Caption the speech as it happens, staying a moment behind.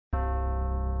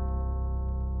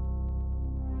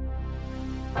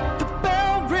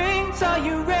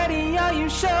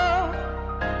show.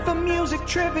 For music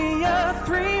trivia,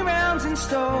 3 rounds in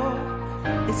store.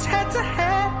 It's head to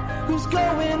head, who's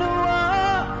going to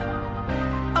war?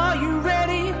 Are you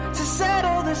ready to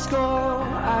settle the score?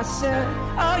 I said,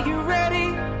 are you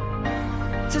ready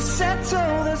to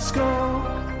settle the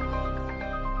score?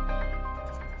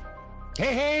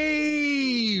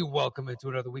 Hey, welcome into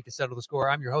another week of Settle the Score.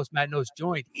 I'm your host, Matt Knows,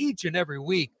 joined each and every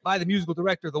week by the musical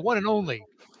director, the one and only,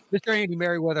 Mr. Andy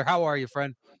Merriweather. How are you,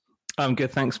 friend? I'm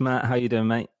good, thanks, Matt. How you doing,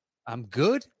 mate? I'm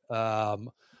good. I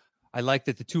like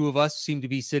that the two of us seem to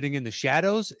be sitting in the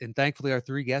shadows, and thankfully our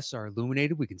 3 guests are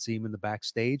illuminated. We can see them in the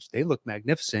backstage. They look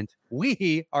magnificent.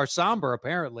 We are somber,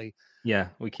 apparently. Yeah,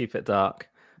 we keep it dark.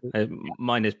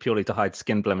 Mine is purely to hide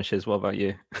skin blemishes. What about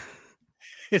you?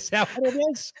 Is that what it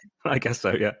is? I guess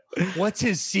so, yeah. What's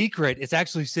his secret? It's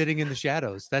actually sitting in the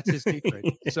shadows. That's his secret.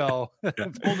 So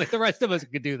if only the rest of us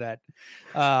could do that.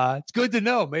 It's good to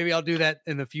know. Maybe I'll do that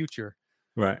in the future.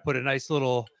 Right. Put a nice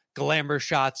little glamour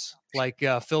shots like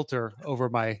filter over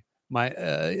my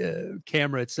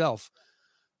camera itself.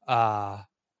 But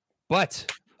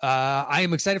I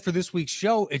am excited for this week's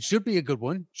show. It should be a good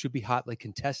one. Should be hotly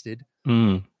contested.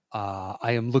 I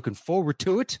am looking forward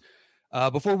to it.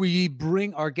 Before we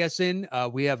bring our guests in,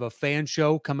 we have a fan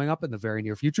show coming up in the very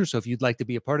near future. So if you'd like to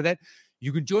be a part of that,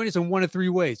 you can join us in one of 3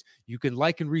 ways. You can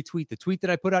like and retweet the tweet that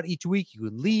I put out each week. You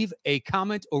can leave a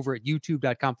comment over at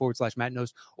youtube.com/Matt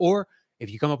Knows. Or if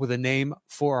you come up with a name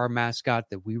for our mascot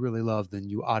that we really love, then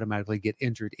you automatically get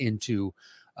entered into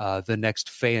the next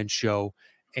fan show.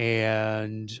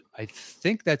 And I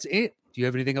think that's it. Do you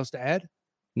have anything else to add?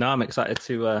 No, I'm excited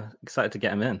to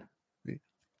get him in.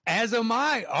 As am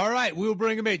I. All right, we'll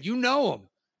bring him in. You know him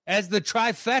as the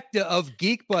trifecta of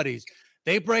Geek Buddies.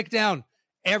 They break down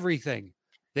everything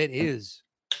that is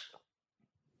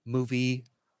movie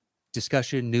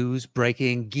discussion, news,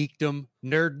 breaking, geekdom,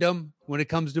 nerddom. When it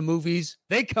comes to movies,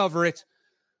 they cover it.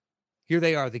 Here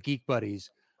they are, the Geek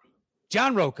Buddies.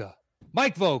 John Roca,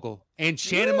 Mike Vogel, and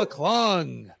Shannon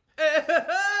McClung.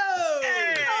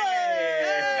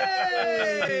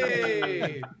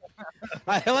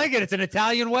 I like it. It's an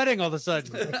Italian wedding all of a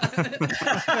sudden.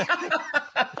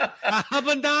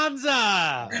 Abbondanza.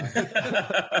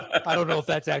 I don't know if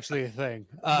that's actually a thing.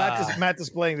 Matt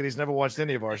displaying that he's never watched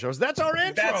any of our shows. That's our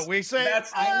intro. That's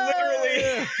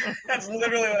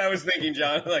literally what I was thinking,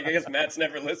 John. Like, I guess Matt's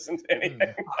never listened to anything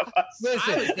of us.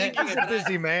 Listen, he's a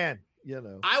busy man. You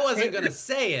know, I wasn't gonna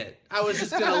say it. I was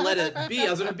just gonna let it be. I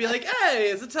was gonna be like,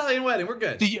 "Hey, it's Italian wedding. We're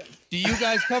good." Do you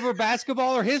guys cover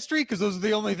basketball or history? Because those are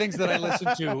the only things that I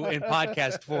listen to in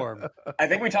podcast form. I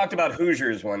think we talked about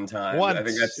Hoosiers one time. I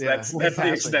think that's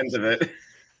the extent of it.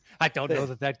 I don't know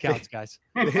that counts, guys.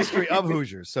 The history of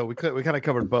Hoosiers. So we kind of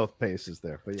covered both bases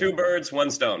there. But yeah. 2 birds, 1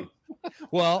 stone.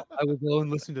 Well, I will go and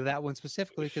listen to that one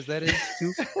specifically because that is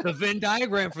the Venn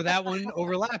diagram for that one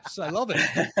overlaps. I love it.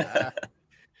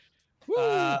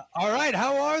 All right,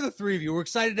 how are the 3 of you? We're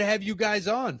excited to have you guys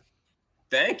on.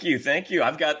 Thank you.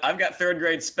 I've got 3rd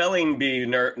grade spelling bee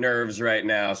nerves right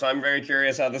now, so I'm very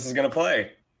curious how this is going to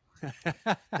play.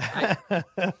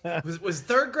 Was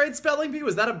 3rd grade spelling bee?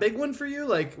 Was that a big one for you?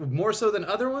 Like more so than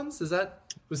other ones? Was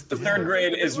the 3rd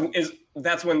grade is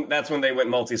that's when they went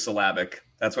multisyllabic.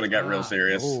 That's when it got real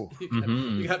serious.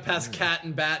 You got past cat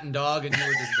and bat and dog, and you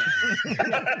were just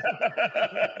done.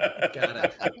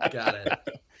 Got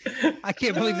it. I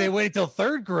can't believe they waited till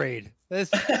 3rd grade.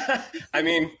 I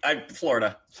mean,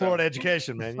 Florida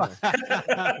education, man. You know.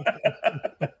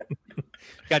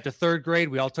 Got to 3rd grade,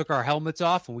 we all took our helmets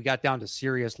off, and we got down to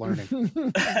serious learning.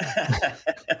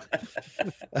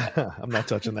 I'm not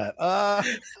touching that.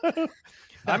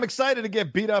 I'm excited to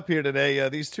get beat up here today.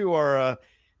 These two are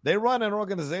they run an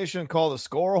organization called the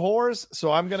Score Whores,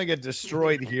 so I'm going to get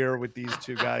destroyed here with these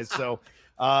 2 guys. So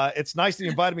it's nice that you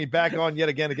invited me back on yet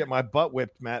again to get my butt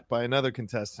whipped, Matt, by another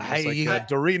contestant, just like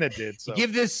Dorina did. So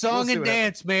give this song and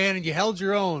dance, man, and you held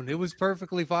your own. It was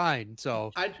perfectly fine.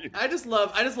 So I just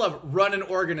love run an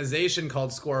organization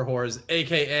called Score Whores,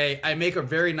 aka I make a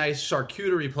very nice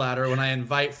charcuterie platter when I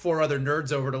invite 4 other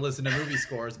nerds over to listen to movie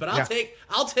scores. But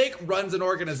I'll take runs an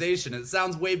organization. It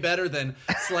sounds way better than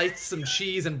sliced some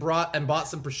cheese and bought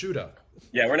some prosciutto.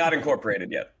 Yeah, we're not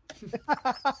incorporated yet.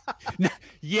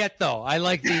 Yet though, I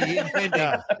like the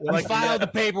impending. We filed the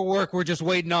paperwork. We're just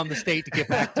waiting on the state to get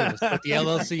back to us. But the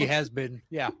LLC has been.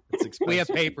 Yeah, we have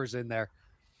papers in there.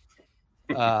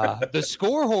 The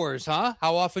Score Whores, huh?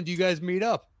 How often do you guys meet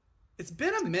up? It's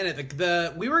been a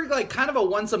minute. We were like kind of a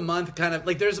once a month kind of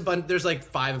like there's like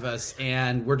 5 of us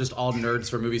and we're just all nerds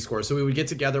for movie scores. So we would get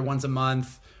together once a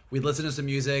month. We'd listen to some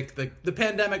music. The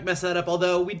pandemic messed that up.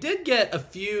 Although we did get a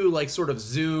few like sort of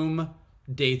Zoom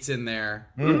dates in there,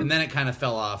 and then it kind of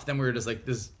fell off. Then we were just like,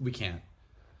 "This, we can't."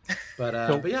 But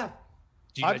yeah,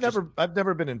 I've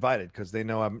never been invited because they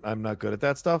know I'm not good at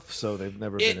that stuff, so they've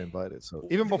never been invited. So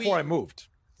even before I moved.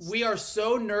 We are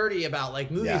so nerdy about like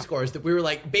movie scores that we were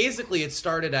like, basically it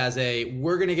started as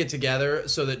we're going to get together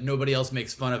so that nobody else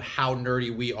makes fun of how nerdy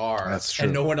we are. That's true.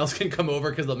 And no one else can come over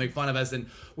because they'll make fun of us.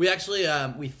 And we actually,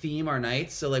 we theme our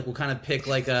nights. So like we'll kind of pick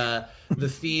like the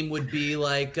theme would be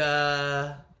like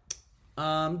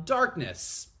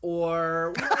darkness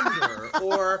or wonder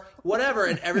or whatever.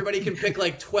 And everybody can pick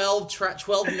like 12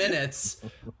 minutes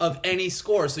of any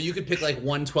score. So you could pick like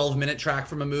 1 12-minute track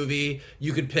from a movie.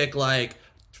 You could pick like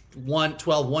 12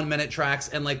 1-minute tracks,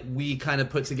 and like we kind of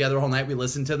put together all night. We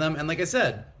listen to them, and like I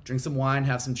said, drink some wine,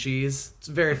 have some cheese. It's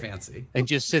very fancy. And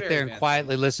just sit there and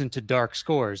quietly listen to dark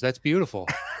scores. That's beautiful.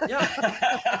 Yeah.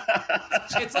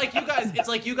 It's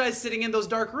like you guys sitting in those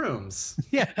dark rooms.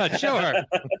 Yeah,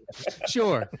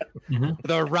 sure.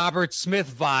 The Robert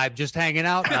Smith vibe, just hanging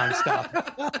out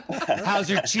nonstop. How's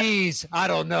your cheese? I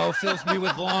don't know. Fills me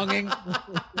with longing.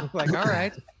 Like, all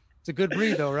right. It's a good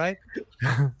breed, though, right?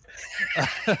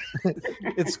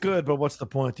 It's good, but what's the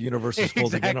point? The universe is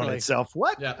folding in on itself.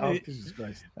 What? Yeah. Oh, Jesus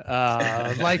Christ.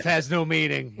 Life has no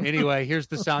meaning. Anyway, here's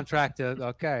the soundtrack to.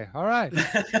 Okay, all right.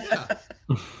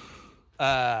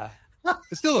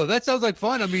 Still, that sounds like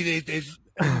fun. I mean,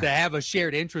 to have a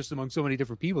shared interest among so many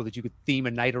different people that you could theme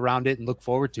a night around it and look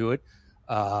forward to it.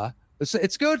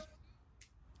 It's good.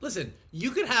 Listen,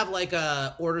 you could have like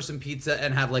order some pizza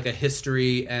and have like a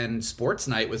history and sports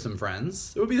night with some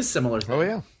friends. It would be a similar thing. Oh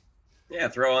yeah. Yeah,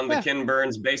 throw on the Ken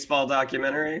Burns baseball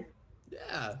documentary.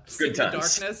 Yeah. Good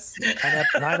times. Darkness.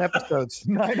 9 episodes.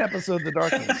 9 episodes of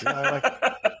darkness. You know,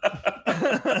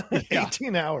 like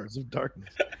 18 hours of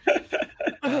darkness.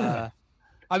 I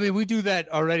mean, we do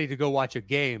that already to go watch a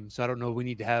game, so I don't know if we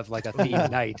need to have like a theme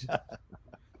night.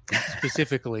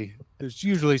 Specifically, there's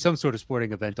usually some sort of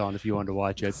sporting event on if you want to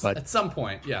watch it, but at some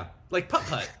point, yeah, like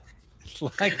putt-putt.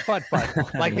 Like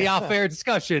putt-putt, like the off-air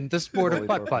discussion, the sport of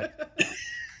putt-putt.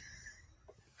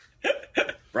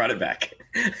 Brought it back.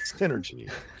 Synergy.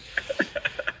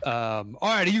 All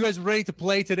right, are you guys ready to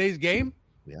play today's game?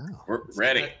 Yeah, we're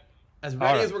ready. As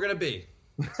ready as we're gonna be.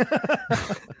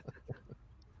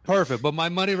 Perfect. But my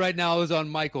money right now is on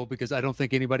Michael because I don't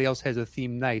think anybody else has a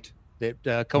theme night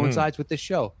that coincides with this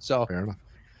show. So fair enough.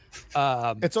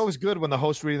 It's always good when the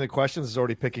host reading the questions is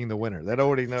already picking the winner. That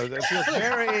already knows. It feels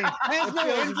very.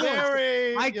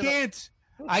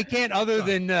 I can't other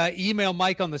than email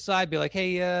Mike on the side, be like,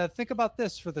 hey, think about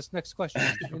this for this next question.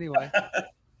 Anyway,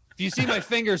 if you see my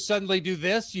fingers suddenly do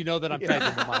this, you know that I'm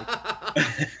typing the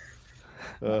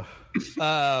mic.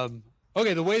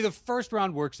 Okay, the way the first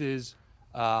round works is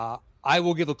I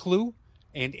will give a clue,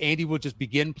 and Andy will just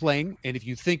begin playing. And if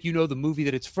you think you know the movie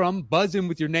that it's from, buzz in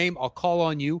with your name. I'll call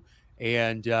on you,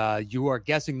 and you are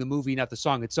guessing the movie, not the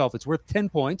song itself. It's worth 10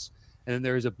 points. And then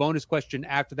there is a bonus question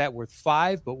after that worth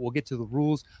 5, but we'll get to the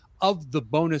rules of the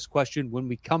bonus question when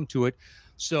we come to it.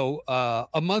 So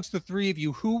amongst the three of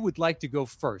you, who would like to go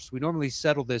first? We normally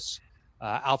settle this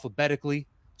alphabetically,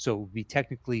 so it would be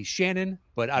technically Shannon,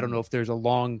 but I don't know if there's a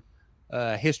long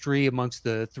history amongst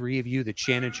the three of you that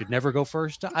Shannon should never go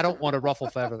first. I don't want to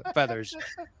ruffle feathers.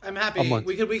 I'm happy.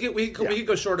 We could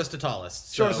go shortest to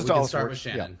tallest. Shortest to tallest. Start with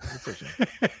Shannon.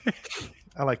 Yeah.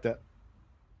 I like that.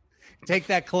 Take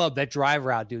that club, that drive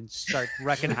route, dude, and start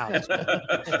wrecking house.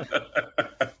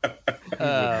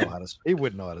 He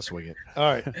wouldn't know how to swing it.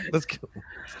 All right, let's go.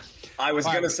 I was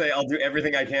going to say I'll do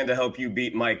everything I can to help you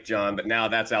beat Mike, John, but now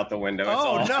that's out the window.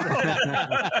 No.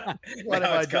 What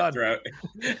have I done?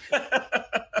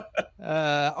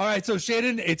 All right, so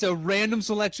Shannon, it's a random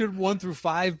selection 1 through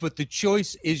 5, but the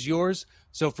choice is yours.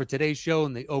 So for today's show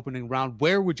in the opening round,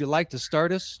 where would you like to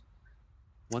start us?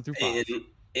 1 through 5.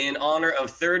 In honor of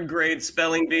third grade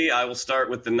spelling bee, I will start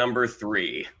with the number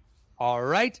 3. All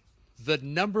right. The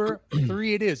number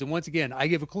 3 it is. And once again, I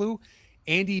give a clue.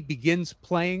 Andy begins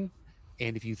playing.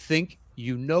 And if you think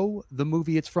you know the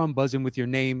movie it's from, buzz in with your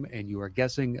name, and you are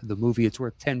guessing the movie, it's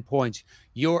worth 10 points.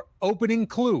 Your opening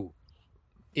clue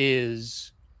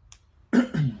is...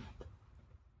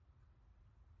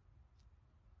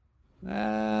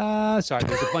 sorry,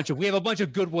 we have a bunch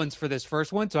of good ones for this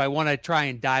first one, so I want to try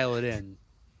and dial it in.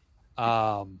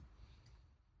 We'll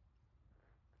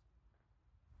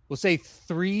say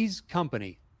Three's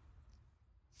Company.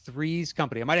 Three's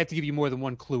Company. I might have to give you more than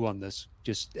one clue on this,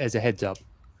 just as a heads up.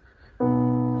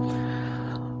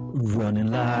 Running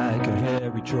like a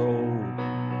hairy troll,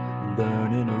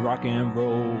 learning to rock and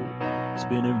roll,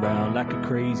 spinning round like a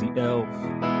crazy elf,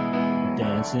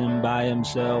 dancing by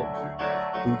himself,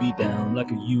 boogie down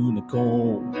like a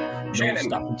unicorn, Shannon.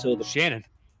 Stop until the Shannon.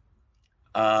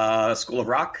 School of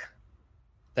Rock.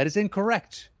 That is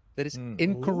incorrect. That is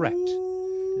incorrect.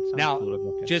 Now,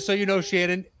 just so you know,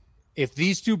 Shannon, if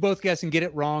these two both guess and get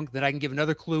it wrong, then I can give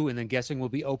another clue, and then guessing will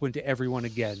be open to everyone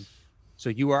again. So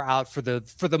you are out for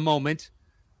the moment.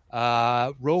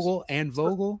 Rogel and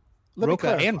Vogel,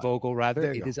 Roca and Vogel,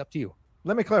 rather. It is up to you.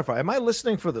 Let me clarify. Am I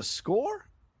listening for the score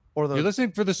or You're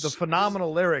listening for the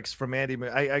phenomenal lyrics from Andy?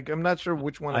 I'm not sure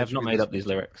which one. I have not made up these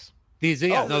lyrics. These,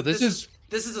 this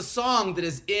is a song that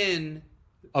is in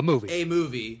a movie.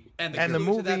 And the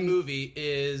clue to that movie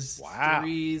is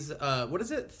Three's. What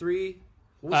is it? Three's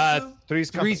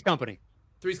Company.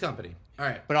 Three's Company. All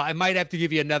right. But I might have to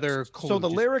give you another clue. So the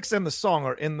lyrics and the song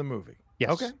are in the movie.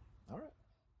 Yes. Okay. All right.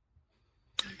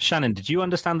 Shannon, did you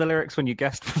understand the lyrics when you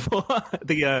guessed before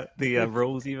the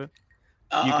rules even?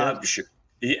 Sure.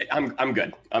 Yeah, I'm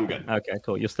good. I'm good. Okay,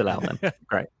 cool. You're still out then.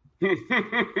 Great. Right,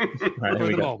 For here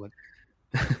we the go. moment.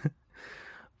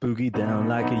 Boogie down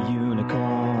like a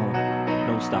unicorn.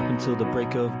 Don't stop until the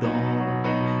break of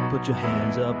dawn. Put your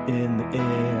hands up in the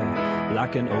air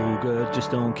like an ogre,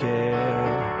 just don't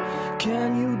care.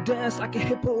 Can you dance like a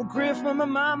hippogriff? John,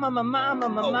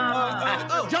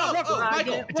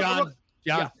 Michael.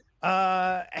 John.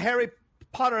 Harry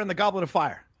Potter and the Goblet of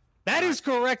Fire. That is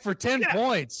correct for 10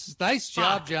 points. Nice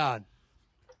job, John.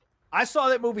 I saw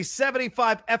that movie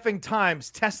 75 effing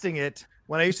times testing it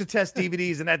when I used to test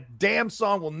DVDs, and that damn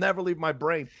song will never leave my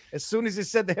brain. As soon as he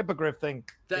said the hippogriff thing,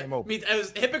 game over.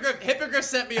 Hippogriff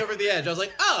sent me over the edge. I was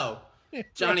like, oh,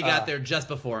 Johnny got there just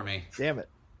before me. Damn it.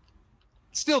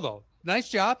 Still, though, nice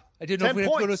job. I didn't know if we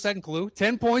had to go to a second clue.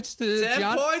 10 points to 10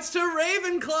 John. points to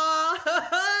Ravenclaw.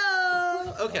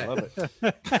 Okay. I love it.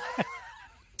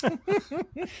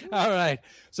 All right.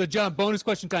 So, John, bonus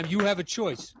question time. You have a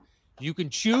choice. You can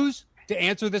choose to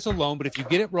answer this alone, but if you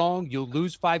get it wrong, you'll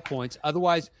lose 5 points.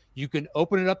 Otherwise, you can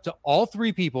open it up to all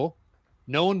three people.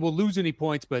 No one will lose any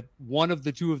points, but one of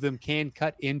the two of them can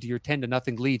cut into your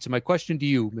 10-0 lead. So my question to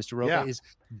you, Mr. Roca, is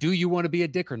do you want to be a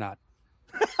dick or not?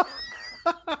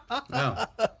 No.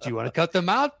 Do you want to cut them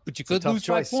out? But you could lose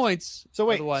 5 points. So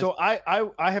wait, Otherwise, so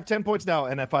I have 10 points now,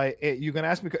 and if you can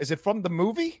ask me, is it from the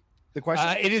movie? The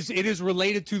question? it is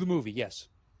related to the movie, yes.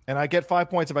 And I get 5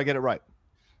 points if I get it right.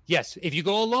 Yes. If you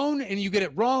go alone and you get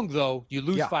it wrong, though, you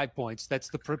lose 5 points. That's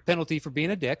the penalty for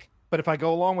being a dick. But if I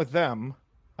go along with them,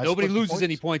 nobody loses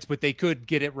any points, but they could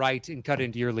get it right and cut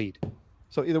into your lead.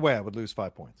 So either way, I would lose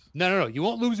 5 points. No. You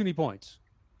won't lose any points.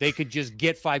 They could just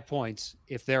get 5 points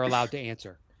if they're allowed to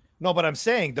answer. No, but I'm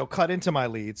saying they'll cut into my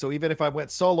lead. So even if I went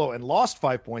solo and lost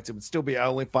 5 points, it would still be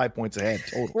only 5 points ahead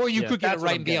total. Or you could get it That's what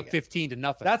right I'm and be up getting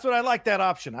 15-0. That's what I like that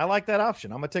option. I like that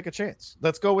option. I'm going to take a chance.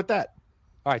 Let's go with that.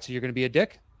 All right, so you're going to be a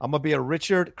dick? I'm going to be a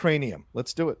Richard Cranium.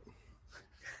 Let's do it.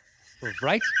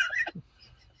 Right?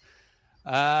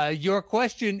 Your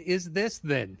question is this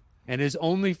then, and is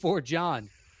only for John.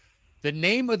 The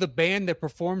name of the band that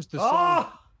performs the song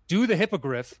Do the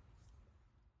Hippogriff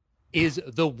is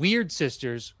the Weird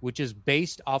Sisters, which is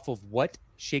based off of what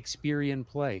Shakespearean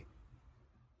play?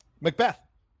 Macbeth.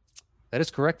 That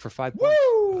is correct for 5 points.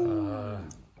 Woo!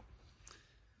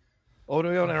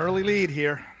 We on an early lead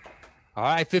here. All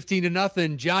right,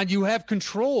 15-0. John, you have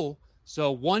control.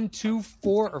 So 1, 2,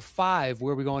 4, or 5.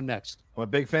 Where are we going next? I'm a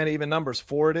big fan of even numbers.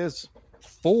 4 it is.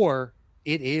 4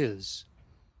 it is.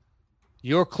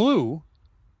 Your clue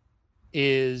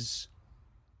is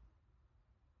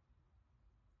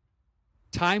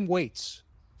time waits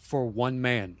for one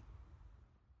man.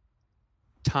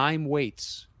 Time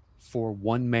waits for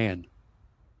one man.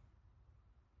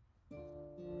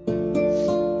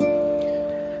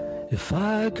 If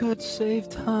I could save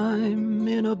time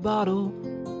in a bottle,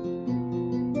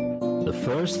 the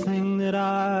first thing that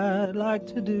I'd like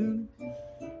to do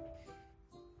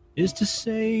is to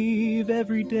save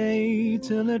every day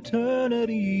till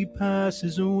eternity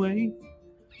passes away,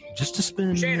 just to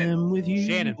spend them with you.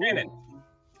 Shannon.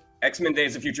 X-Men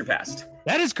Days of Future Past.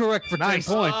 That is correct for 10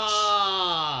 points.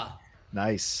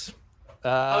 Nice.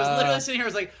 I was literally sitting here. I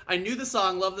was like, I knew the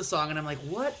song, loved the song, and I'm like,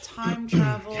 what time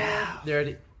travel? There it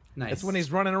is. Nice. That's when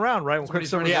he's running around, right? When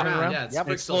Quicksilver's running around. Yeah,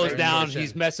 It slows down.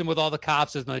 He's messing with all the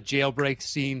cops in the jailbreak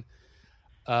scene.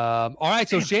 All right,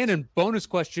 so Shannon, bonus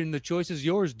question. The choice is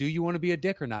yours. Do you want to be a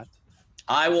dick or not?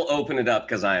 I will open it up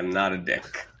because I am not a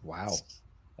dick. Wow.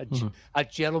 A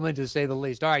gentleman, to say the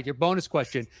least. All right, your bonus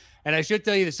question. And I should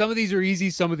tell you that some of these are easy,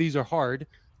 some of these are hard.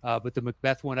 But the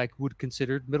Macbeth one I would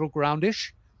consider middle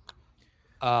ground-ish.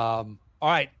 All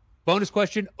right, bonus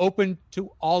question open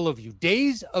to all of you.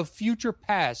 Days of Future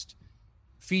Past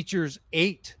features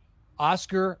 8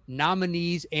 Oscar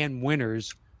nominees and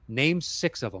winners. Name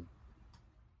 6 of them.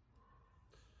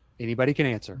 Anybody can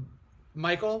answer.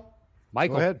 Michael.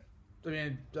 Michael. Go ahead. I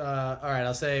mean, all right.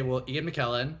 I'll say Ian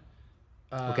McKellen.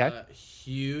 Okay.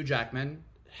 Hugh Jackman.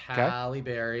 Halle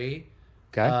Berry.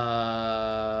 Okay.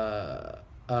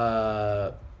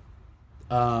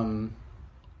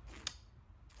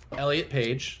 Elliot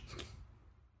Page.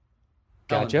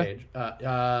 Gotcha. Ellen Page.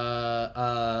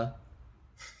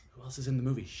 Who else is in the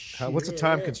movie? What's the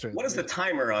time constraint? What is the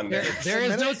timer on there? There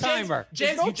is no timer.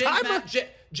 James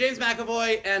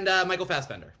McAvoy and Michael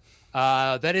Fassbender.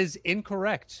 That is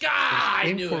incorrect. God,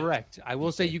 I knew it. Incorrect. I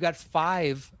will say you got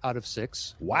 5 out of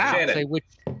 6. Wow. Shannon. Say which.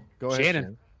 Go ahead,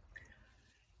 Shannon.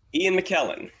 Ian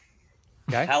McKellen,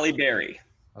 Okay. Halle Berry,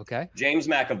 Okay. James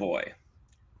McAvoy,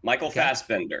 Michael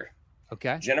Fassbender,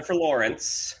 Okay. Jennifer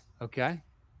Lawrence, Okay.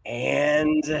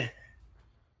 and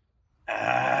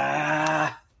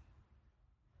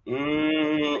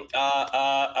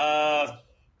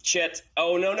shit.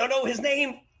 Oh no, his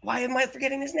name. Why am I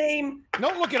forgetting his name?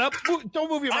 Don't look it up.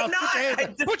 Don't move your I'm mouth. Put your hands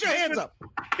not. up. Put your hands up.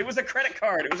 It was a credit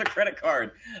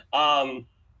card. I've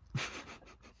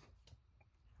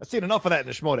seen enough of that in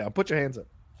the Schmodown. Put your hands up.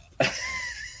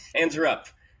 Hands are up.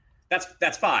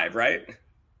 That's 5, right?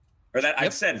 Or that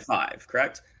I've said 5,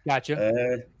 correct?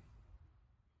 Gotcha.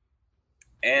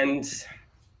 And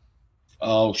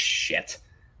oh shit.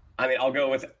 I mean, I'll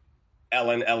go with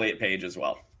Elliot Page as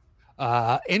well.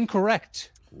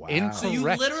 Incorrect. Wow. Incorrect. So you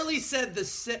literally said the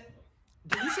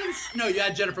Did you say no? You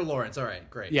had Jennifer Lawrence. All right,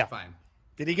 great. Yeah. Fine.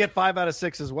 Did he get 5 out of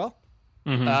 6 as well?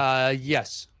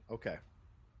 Yes. Okay.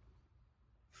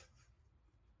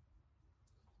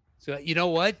 So you know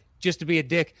what? Just to be a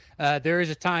dick, there is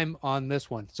a time on this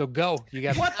one. So go. You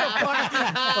got What the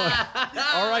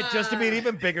fuck? All right, just to be an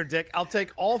even bigger dick, I'll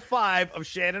take all 5 of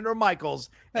Shannon or Michael's.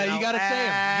 Hey, and you got to I'll say 'em.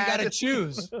 You add- got to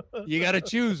choose. You got to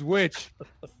choose which.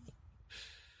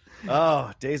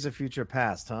 Oh, Days of Future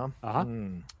Past, huh? Uh-huh.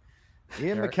 Ian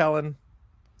Eric. McKellen,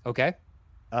 Okay.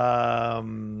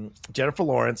 Jennifer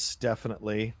Lawrence,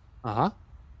 definitely. Uh-huh.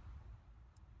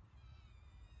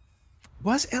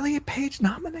 Was Elliot Page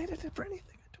nominated for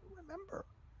anything? I don't remember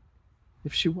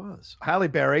if she was. Halle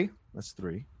Berry, that's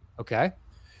 3. Okay.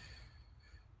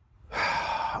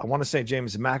 I want to say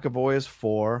James McAvoy is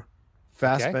 4.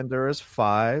 Fassbender is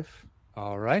 5.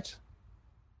 All right.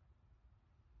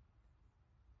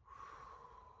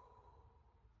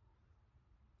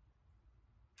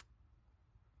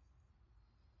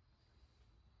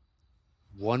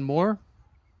 One more.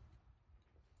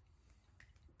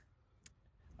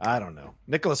 I don't know.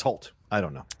 Nicholas Hoult. I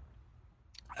don't know.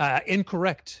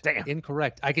 Incorrect. Damn.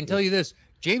 Incorrect. I can tell you this.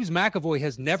 James McAvoy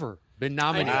has never been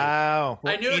nominated. Wow.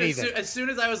 I knew it anything. as soon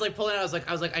as I was like pulling it. I was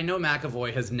like, I know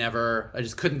McAvoy has never. I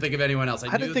just couldn't think of anyone else. I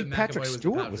knew didn't think that Patrick McAvoy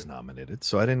Stewart was nominated,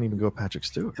 so I didn't even go Patrick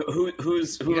Stewart. Who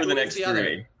are the next the other?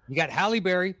 3? You got Halle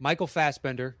Berry, Michael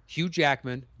Fassbender, Hugh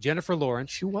Jackman, Jennifer Lawrence,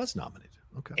 She was nominated.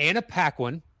 Okay. Anna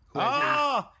Paquin,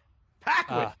 Oh,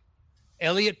 Paquin.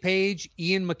 Elliot Page,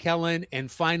 Ian McKellen, and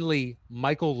finally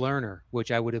Michael Lerner, which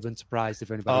I would have been surprised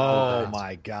if anybody. Oh pulled that.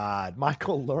 my God,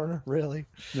 Michael Lerner, really?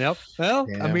 Yep. Well,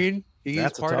 I Damn. mean, he's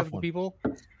That's a part tough of the one. people.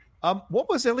 What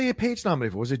was Elliot Page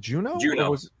nominated for? Was it Juno? Juno.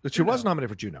 Or she was nominated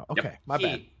for Juno. Okay, my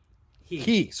bad.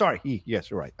 He. Yes,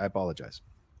 you're right. I apologize.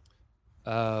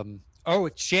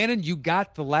 Shannon, you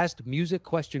got the last music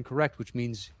question correct, which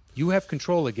means you have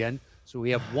control again. So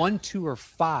we have 1, 2, or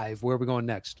 5. Where are we going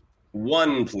next?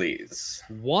 1, please.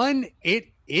 1 it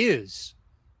is.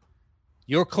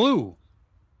 Your clue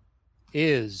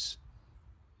is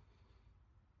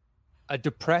a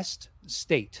depressed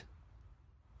state.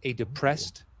 A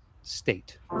depressed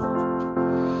state.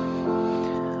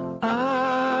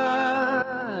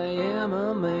 I am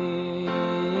a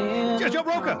man. Joe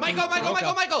Broca.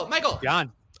 Michael.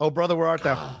 John, Oh, brother, where art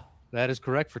thou? that is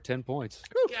correct for 10 points.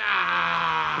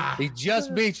 Ah. He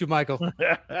just beat you, Michael.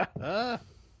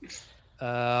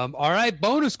 All right,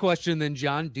 bonus question then,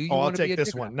 John. Do you Oh, I'll want to be take a this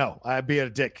dick or one. No, I'd be a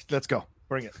dick. Let's go.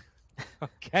 Bring it. not?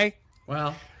 Okay.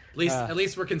 Well, at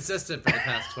least we're consistent for the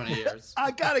past 20 years.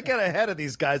 I gotta get ahead of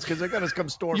these guys because they're gonna come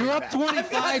storming. You're up back.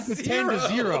 25 to 10 to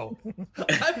 0.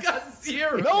 I've got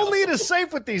 0. No lead is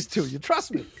safe with these two. You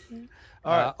trust me.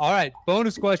 All right.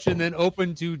 Bonus question then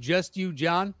open to just you,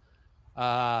 John.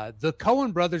 The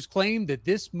Coen brothers claim that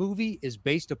this movie is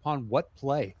based upon what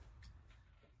play?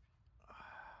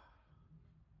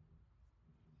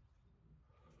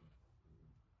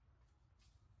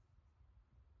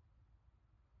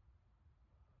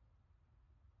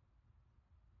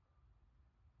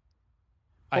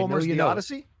 Homer's you The know it.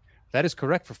 Odyssey. That is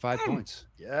correct for 5 points.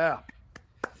 Yeah.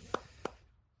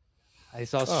 I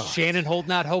saw Shannon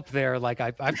holding out hope there. Like,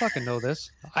 I fucking know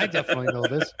this. I definitely know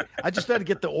this. I just had to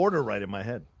get the order right in my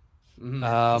head.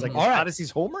 Mhm. It's like All right.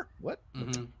 Odyssey's Homer. What?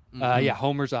 Mhm. Yeah,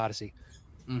 Homer's Odyssey.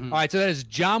 Mhm. All right, so that is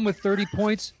John with 30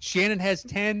 points. Shannon has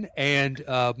 10, and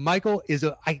Michael is,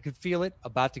 I can feel it,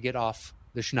 about to get off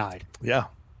the schneid. Yeah.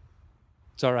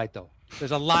 It's all right, though.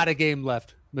 There's a lot of game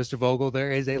left, Mr. Vogel.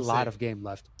 There is a lot see. of game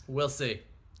left. We'll see.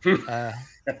 All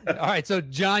right, so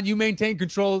John, you maintain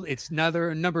control. It's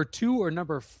neither number 2 or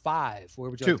number 5. Where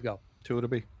would you like to go? 2 it'll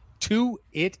be. 2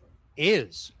 it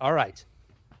is. All right.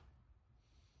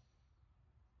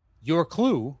 Your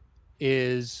clue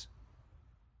is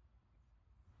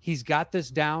he's got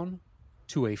this down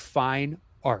to a fine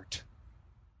art.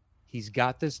 He's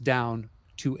got this down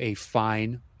to a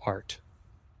fine art.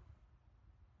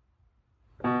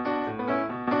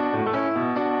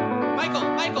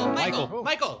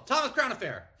 Michael, Thomas Crown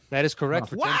Affair. That is correct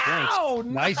for 10 Wow, points.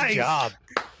 Nice job.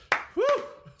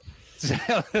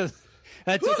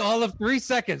 That took all of 3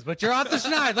 seconds, but you're off the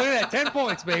schneid. Look at that. 10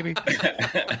 points, baby.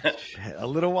 A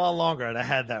little while longer, and I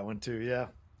had that one too. Yeah.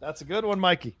 That's a good one,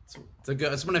 Mikey. It's one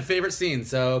of my favorite scenes.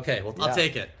 So okay, well, I'll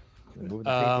take it.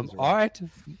 All right.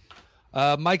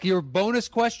 Mike, your bonus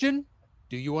question.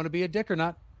 Do you want to be a dick or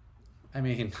not? I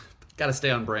mean, got to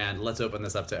stay on brand. Let's open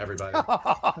this up to everybody.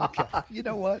 You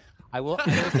know what? I will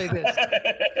say this.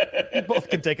 You both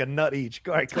can take a nut each.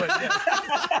 Go ahead.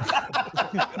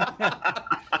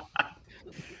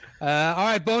 All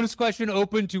right, bonus question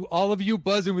open to all of you.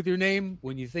 Buzz in with your name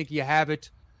when you think you have it.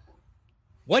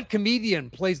 What comedian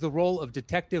plays the role of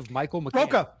Detective Michael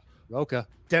McCann? Roca.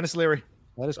 Dennis Leary.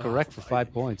 That is correct for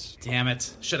 5 points. Damn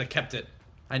it! Should have kept it.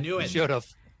 I knew it. Should have.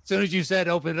 As soon as you said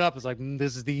open it up, it's like,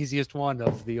 this is the easiest one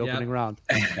of the opening round.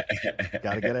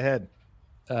 Got to get ahead.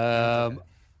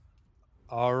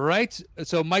 All right.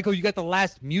 So, Michael, you got the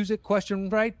last music question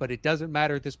right, but it doesn't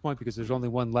matter at this point because there's only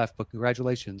one left. But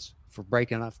congratulations for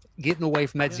breaking off, getting away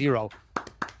from that 0.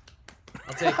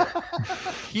 I'll take it.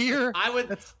 Here, I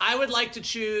would like to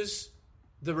choose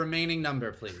the remaining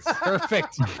number, please.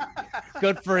 perfect.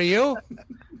 Good for you.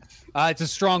 It's a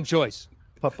strong choice.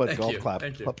 Putt-putt golf you. clap.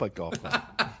 Thank you. Putt-putt golf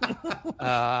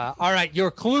clap. All right.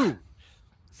 Your clue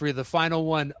for the final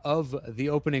one of the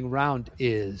opening round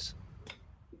is,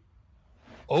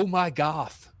 oh my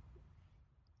goth.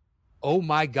 Oh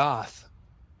my goth.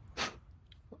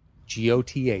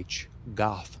 Goth.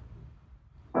 Goth.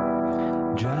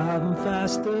 Driving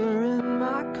faster in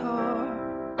my car,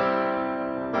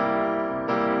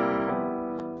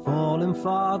 falling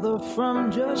farther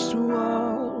from just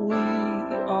what we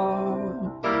are.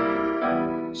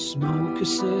 Smoke a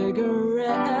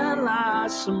cigarette and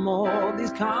light some more.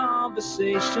 These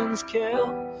conversations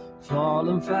kill.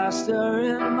 Falling faster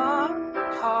in my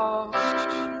car.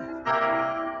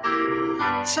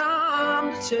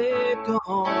 Time to take her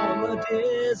home. A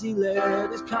dizzy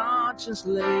lead is conscience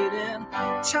laden.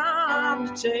 Time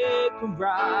to take a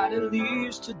ride. It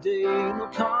leaves today no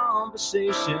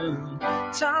conversation.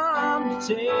 Time to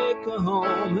take her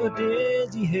home. Her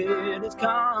dizzy head is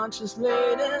conscience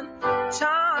laden.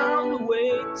 Time to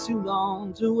wait too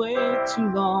long. To wait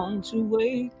too long. To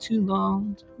wait too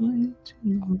long. To wait too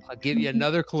long. I'll give you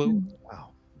another clue.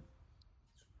 Wow.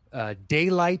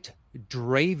 Daylight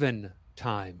Draven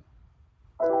time.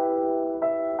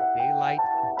 Daylight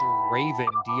Draven,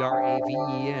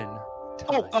 D-R-A-V-E-N.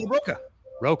 Oh, time. Roca.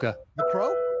 Roca. The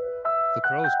Crow? The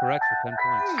Crow is correct for 10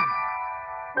 points.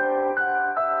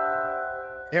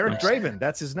 Eric Nice. Draven.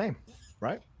 That's his name,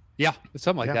 right? Yeah, it's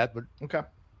something like Yeah. that. But Okay.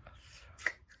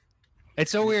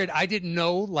 it's so weird. I didn't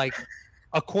know like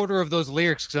a quarter of those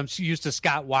lyrics because I'm so used to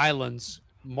Scott Weiland's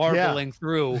marbling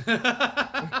through.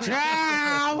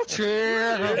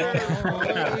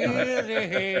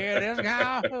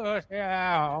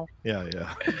 Yeah,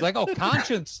 yeah. Like, oh,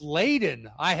 conscience laden.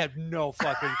 I had no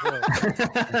fucking clue.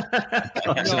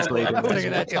 Conscience laden. I'm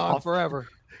thinking that song forever.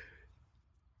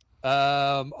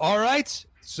 All right.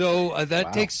 So that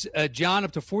Wow. takes John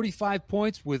up to 45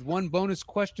 points with one bonus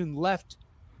question left.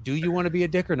 Do you want to be a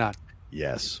dick or not?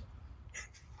 Yes.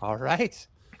 All right.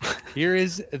 Here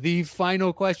is the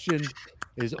final question.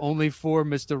 Is only for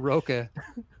Mr. Roca.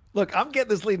 Look, I'm getting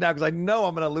this lead now because I know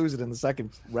I'm going to lose it in the second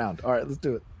round. All right, let's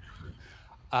do it.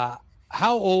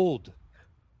 How old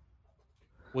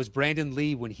was Brandon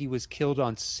Lee when he was killed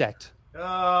on set?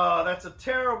 Oh, that's a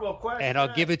terrible question. And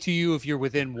I'll give it to you if you're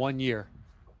within 1 year.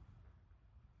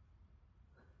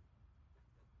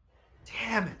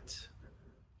 Damn it.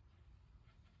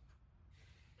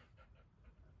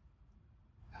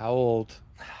 How old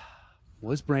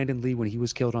was Brandon Lee when he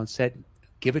was killed on set?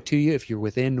 Give it to you if you're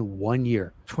within 1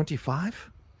 year.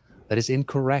 25? That is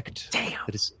incorrect. Damn.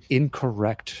 That is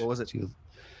incorrect. What was it? You-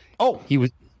 Oh, He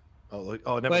was, never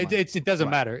but mind. it doesn't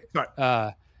matter.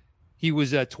 Sorry. He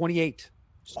was 28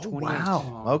 It's 28.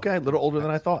 Wow. Okay, a little older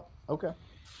than I thought. Okay.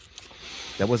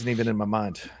 That wasn't even in my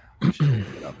mind. I should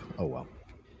look it up. Oh, well.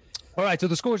 All right, so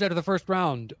the scores out of the first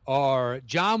round are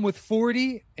John with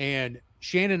 40 and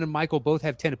Shannon and Michael both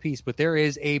have 10 apiece, but there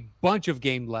is a bunch of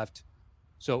game left.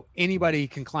 So anybody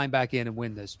can climb back in and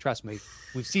win this. Trust me.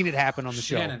 We've seen it happen on the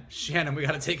show. Shannon, we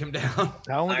got to take him down.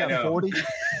 I only got 40.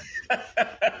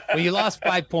 Well, you lost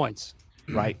 5 points.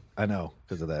 Right. I know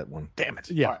because of that one. Damn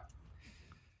it. Yeah.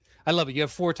 I love it. You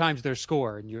have 4 times their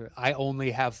score, and I only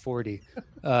have 40.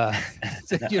 So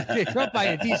you're up by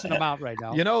a decent amount right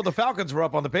now. You know, the Falcons were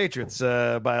up on the Patriots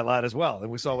by a lot as well,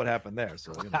 and we saw what happened there.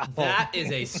 So That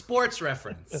is a sports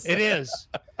reference. It is.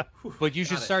 But you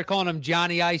should start calling him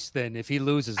Johnny Ice then if he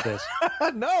loses this.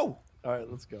 No. All right,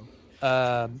 let's go.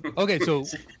 Okay, so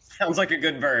Sounds like a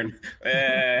good burn.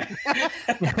 Shannon,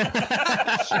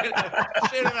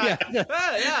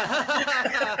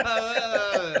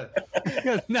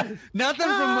 nothing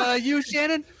from you,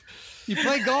 Shannon. You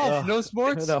play golf, no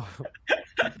sports. No. All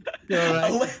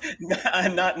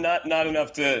right. not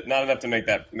enough to make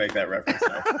that reference.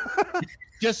 No.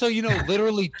 Just so you know,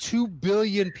 literally 2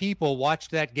 billion people watched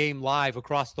that game live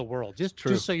across the world. Just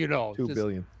so you know, 2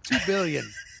 billion. 2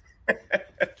 billion.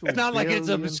 It's not like it's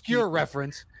an obscure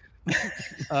reference.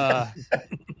 All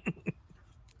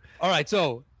right,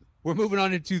 so we're moving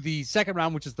on into the second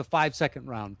round, which is the 5-second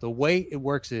round. The way it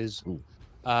works is,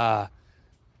 so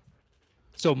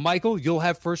Michael, you'll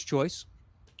have first choice,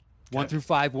 1 through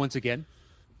 5 once again,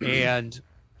 and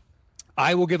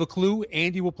I will give a clue.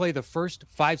 Andy will play the first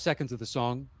 5 seconds of the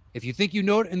song. If you think you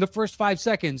know it in the first 5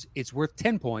 seconds, it's worth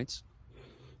 10 points.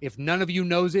 If none of you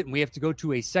knows it and we have to go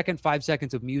to a second 5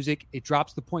 seconds of music, it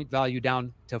drops the point value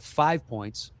down to 5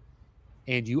 points.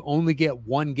 And you only get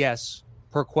 1 guess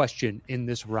per question in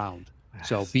this round.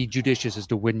 So be judicious as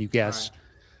to when you guess.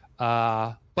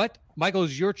 Right. But, Michael,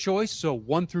 it's your choice. So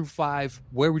 1 through 5,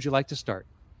 where would you like to start?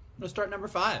 I'm going to start number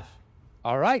 5.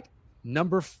 All right.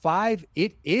 Number 5,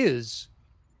 it is.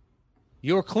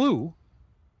 Your clue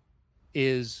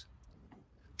is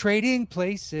trading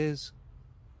places.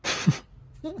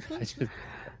 I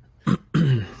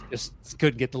just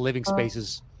couldn't get the Living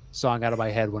Spaces song out of my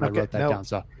head when I wrote that down.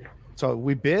 So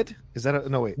we bid? Is that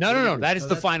no wait? No. That is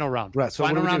the final round. Right. So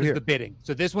final round is here? the bidding.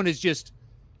 So this one is just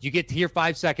you get to hear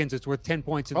 5 seconds. It's worth 10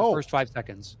 points in the first 5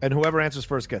 seconds. And whoever answers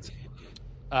first gets it.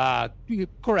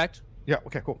 Correct. Yeah.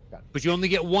 Okay. Cool. Got it. But you only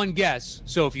get 1 guess.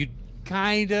 So if you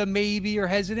kind of maybe are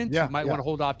hesitant, you might want to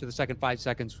hold off to the second 5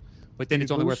 seconds. But then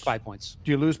it's only worth 5 points.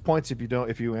 Do you lose points if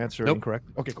you answer incorrect?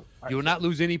 Okay, cool. You will not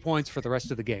lose any points for the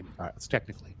rest of the game. All right,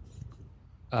 technically.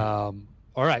 All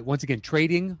right. Once again,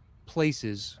 trading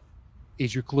places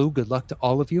is your clue. Good luck to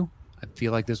all of you. I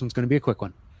feel like this one's going to be a quick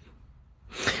one.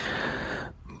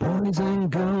 Boys and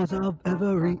girls of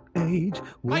every age.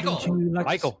 Michael.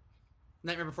 Michael.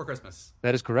 Nightmare Before Christmas.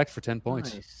 That is correct for 10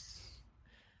 points. Nice.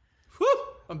 Woo!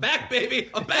 I'm back,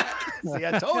 baby. I'm back. See,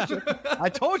 I told you. I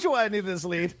told you I needed this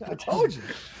lead. I told you.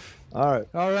 All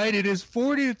right. It is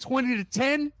 40 to 20 to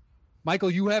 10.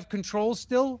 Michael, you have control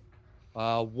still.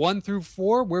 1 through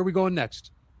 4. Where are we going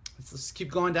next? Let's keep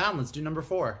going down. Let's do number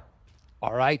 4.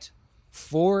 All right.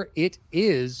 4 it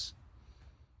is.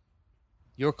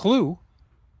 Your clue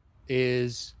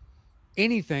is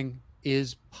anything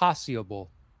is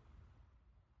possible.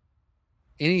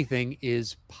 Anything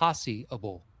is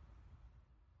possible.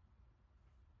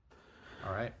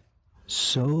 All right.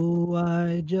 So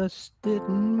I just did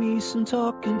me some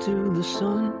talking to the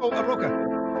sun. Oh, Roca.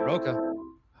 Roca.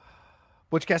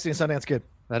 Butch Cassidy and Sundance Kid.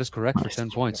 That is correct for 10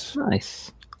 points.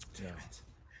 Nice. Damn it.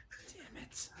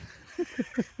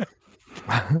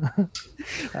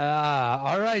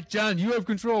 All right, John, you have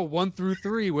control. 1 through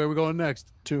 3. Where are we going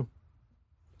next? 2.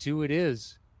 2 it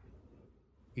is.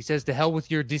 He says to hell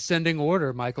with your descending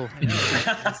order, Michael. He's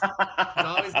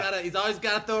always got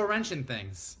to throw a wrench in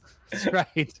things. That's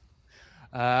right.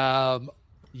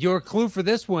 Your clue for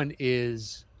this one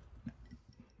is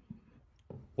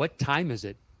what time is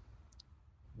it?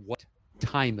 What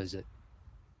time is it?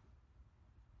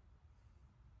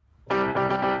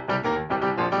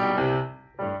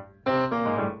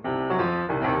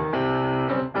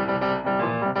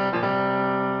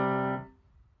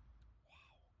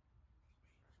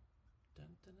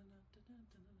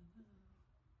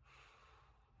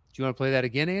 Do you want to play that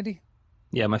again, Andy?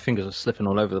 Yeah, my fingers are slipping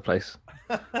all over the place.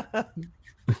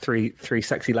 Three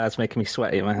sexy lads making me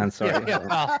sweaty in my hands. Sorry. Yeah,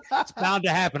 well, it's bound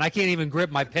to happen. I can't even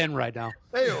grip my pen right now.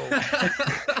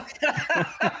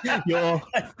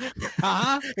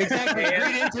 Exactly.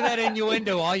 Read into that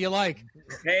innuendo all you like.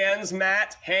 Hands,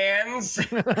 Matt. Hands.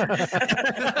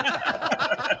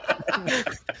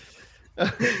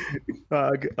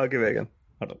 I'll give it again.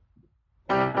 Hold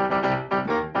on.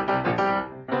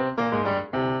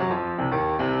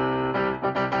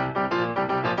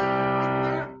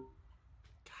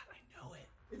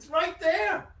 It's right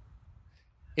there.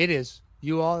 It is.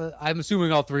 You all. I'm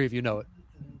assuming all three of you know it.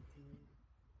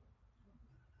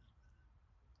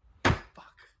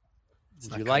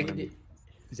 Would you like?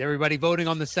 Is everybody voting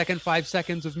on the second 5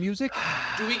 seconds of music?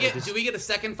 Do we get a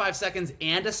second 5 seconds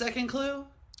and a second clue?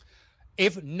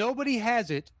 If nobody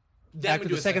has it Then after we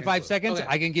do the a second 5 clue. seconds, Okay.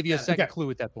 I can give you a Got it. second clue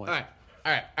at that point. All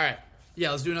right.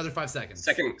 Yeah, let's do another 5 seconds.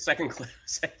 Second clue.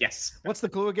 Yes. What's the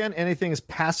clue again? Anything is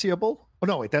passable? Oh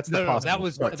no, wait, that's the No, possible. that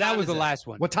was Sorry. that was the is it? last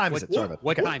one. What time is it? Sorry about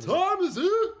What that. time is it? is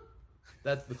it?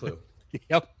 That's the clue.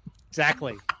 Yep,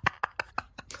 exactly.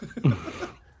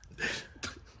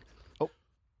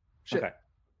 Shit. Okay.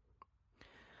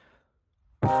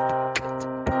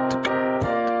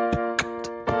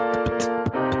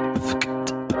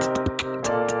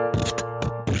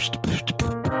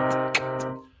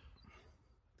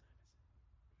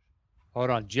 Hold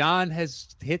on. John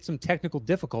has hit some technical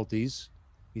difficulties.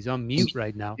 He's on mute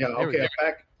right now. Yeah, There we okay, go. I'm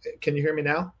back. Can you hear me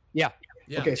now? Yeah.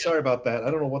 Yeah. Okay, sorry about that.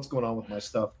 I don't know what's going on with my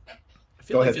stuff. I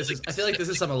feel Go like ahead. I feel like this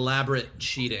is some elaborate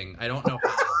cheating. I don't know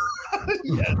how.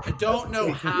 I don't know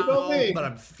You how, know me. but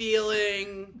I'm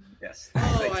feeling. Yes.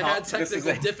 Oh, Like I had this is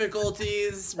technical a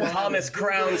difficulties. while I Thomas was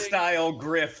Crown Googling. style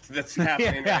grift that's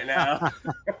happening right now.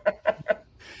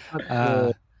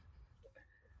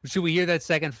 Should we hear that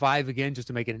second 5 again just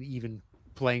to make it an even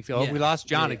playing field? Oh, Yeah. we lost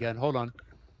John Yeah. again. Hold on.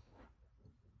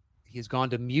 He's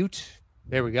gone to mute.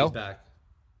 There we He's go. back.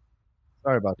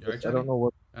 Sorry about You all right, this. I Johnny? don't know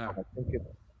what. Oh. I think it.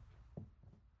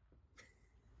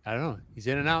 I don't know. He's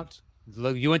in and out.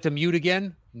 Look, you went to mute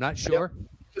again? Not sure.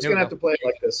 Just There gonna we have to play it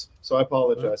like this. So I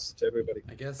apologize to everybody.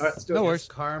 I guess. All right, let's do No it. worries.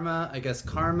 I guess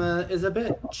karma is a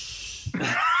bitch.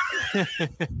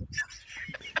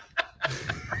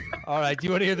 All right. Do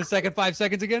you want to hear the second 5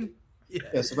 seconds again?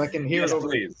 Yes, if I can hear Yes, it over,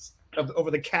 please.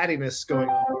 over the cattiness going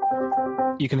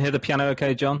on. You can hear the piano,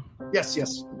 okay, John? Yes,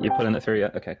 yes. You're pulling it through,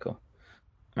 yeah? Okay, cool.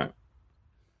 All right.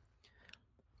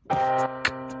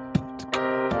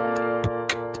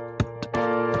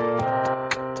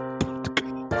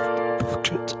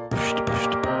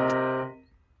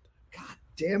 God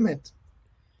damn it.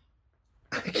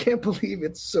 I can't believe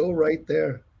it's so right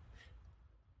there.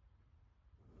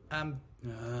 Um.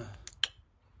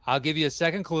 I'll give you a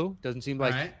second clue. Doesn't seem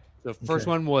like all right. the first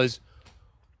one was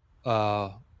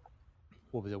what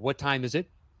was it? What time is it?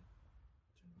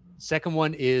 Second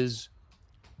one is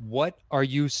what are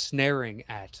you snaring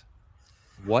at?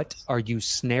 What are you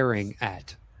snaring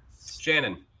at?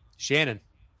 Shannon. Shannon.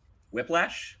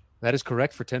 Whiplash? That is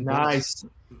correct for 10 points.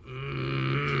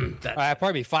 Nice.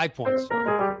 Pardon me, 5 points.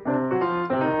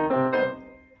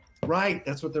 Right.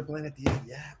 That's what they're playing at the end.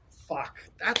 Yeah. Fuck.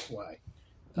 That's why.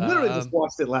 Literally just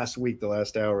watched it last week, the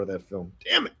last hour of that film.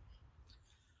 Damn it.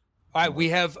 All right, we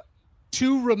have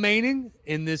 2 remaining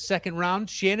in this second round.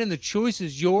 Shannon, the choice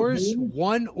is yours.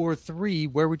 1 or 3.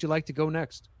 Where would you like to go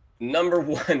next? Number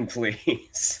 1,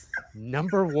 please.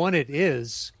 Number 1 it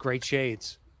is. Great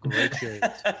shades. Great shades.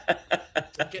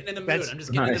 I'm getting in the mood. That's I'm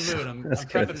just getting nice. in the mood. I'm That's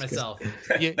prepping good, that's myself.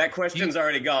 Yeah, That question's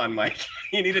already gone, Mike.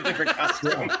 You need a different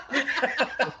costume.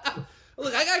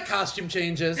 Look, I got costume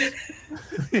changes.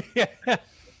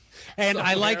 And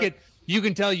I like Somewhere. it. You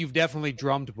can tell you've definitely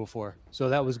drummed before. So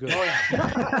that was good. Oh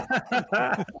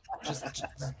yeah.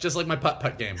 just like my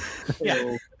putt game.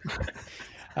 Yeah.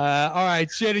 All right,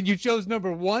 Shannon, you chose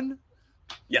number 1.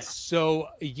 Yes. So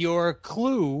your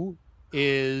clue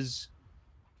is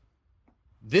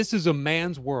this is a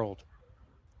man's world.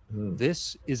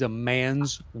 This is a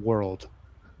man's world.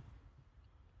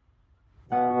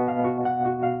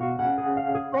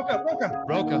 Roca.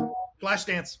 Roca.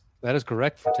 Flashdance. That is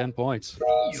correct for 10 points.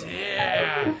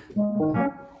 Yeah.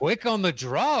 Quick on the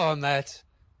draw on that.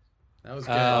 That was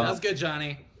good. That was good,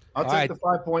 Johnny. I'll All take right. the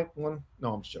 5-point one.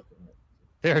 No, I'm just joking.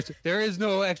 There is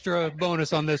no extra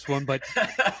bonus on this one, but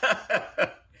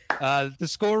the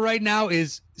score right now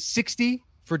is 60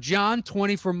 for John,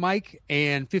 20 for Mike,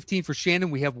 and 15 for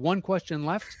Shannon. We have 1 question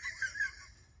left.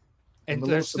 And I'm a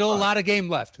there's little still a surprised. lot of game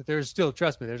left. There's still,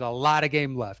 trust me, there's a lot of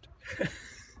game left.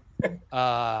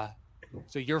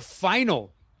 So your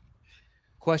final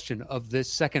question of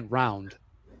this second round,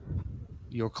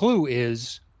 your clue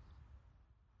is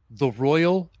the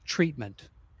royal treatment.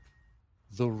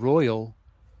 The royal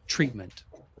treatment.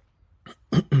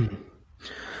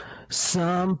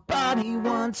 Somebody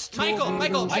once told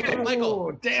Michael.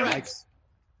 Oh, damn Shrek. it.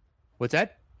 What's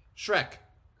that? Shrek.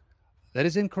 That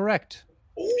is incorrect.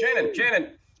 Shannon.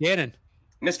 Shannon.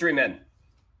 Mystery Men.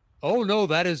 Oh no,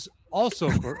 that is also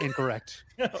incorrect.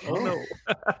 Oh no!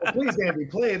 Well, please, Andy,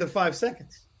 play the 5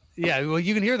 seconds. Yeah, well,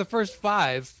 you can hear the first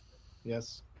 5.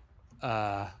 Yes.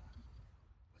 Once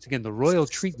again, the royal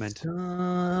treatment.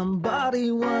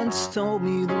 Somebody once told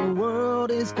me the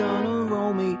world is gonna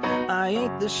roll me. I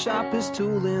ain't the sharpest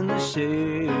tool in the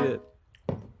shed.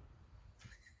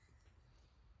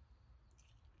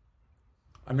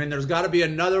 I mean, there's got to be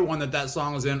another one that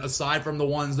song is in aside from the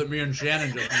ones that me and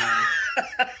Shannon just named.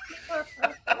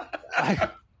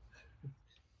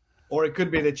 Or it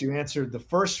could be that you answered the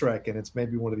first Shrek and it's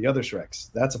maybe one of the other Shreks.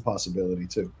 That's a possibility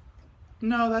too.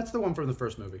 No, that's the one from the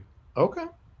first movie. Okay.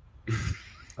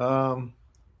 I'll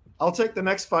take the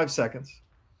next 5 seconds,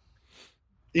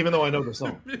 even though I know the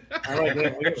song. I like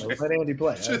it. Let Andy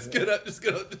play. Just gonna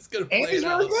play Andy's it really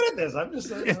out. good at this. I'm just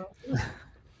saying.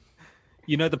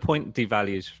 You know the point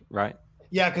devalues, right?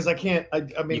 Yeah, because I can't. I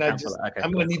mean, You I can't just. pull it. Okay,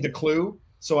 I'm going to cool. need the clue,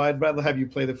 so I'd rather have you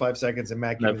play the 5 seconds and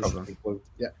Matt give No me problem. the clue.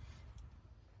 Yeah.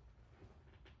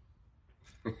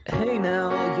 Hey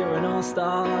now, you're an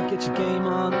all-star, get your game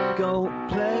on, go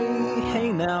play.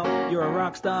 Hey now, you're a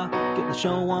rock star, get the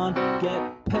show on,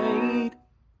 get paid.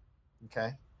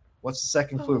 Okay. What's the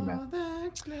second clue, Matt?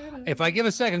 If I give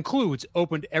a second clue, it's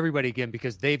open to everybody again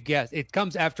because they've guessed. It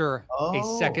comes after a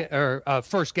second or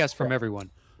first guess from everyone.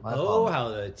 Oh, how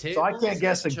the tables So I can't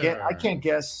guess again. I turn. can't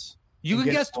guess. You can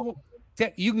Get-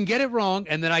 guess. You can get it wrong,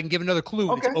 and then I can give another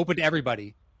clue. Okay. It's open to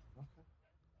everybody.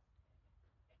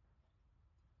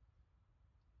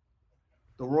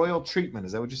 The royal treatment.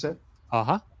 Is that what you said?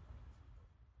 Uh-huh.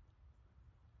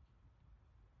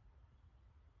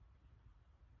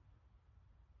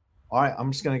 All right.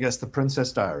 I'm just going to guess the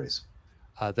Princess Diaries.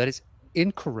 That is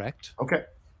incorrect. Okay.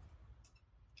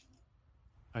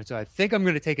 All right, so I think I'm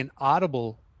going to take an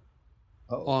audible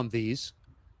Uh-oh. on these.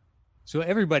 So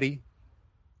everybody,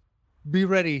 be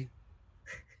ready.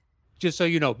 Just so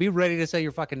you know, be ready to say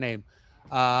your fucking name.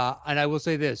 And I will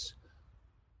say this.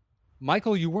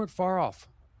 Michael, you weren't far off.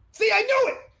 See, I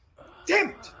knew it. Damn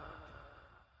it.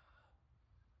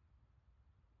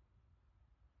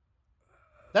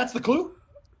 That's the clue?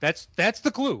 That's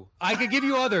the clue. I could give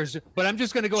you others, but I'm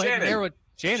just going to go ahead and narrow it.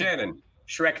 Shannon.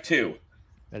 Shrek 2.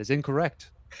 That is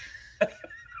incorrect.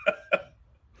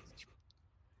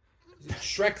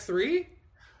 Shrek 3?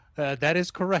 That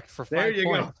is correct for 5 There you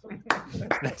points. go.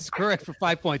 That's correct for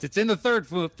 5 points. It's in the third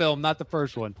film, not the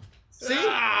first one. See?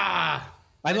 Ah!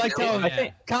 I like know how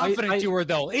it. confident you were,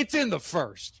 though. It's in the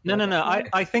first. No.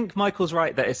 I think Michael's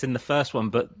right that it's in the first one,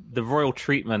 but the royal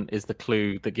treatment is the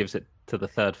clue that gives it to the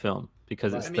third film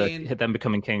because it's them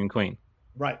becoming king and queen.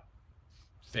 Right.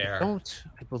 Fair.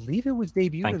 I believe it was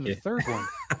debuted Thank in you. the third one.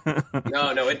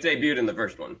 No, it debuted in the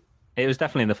first one. It was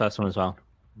definitely in the first one as well.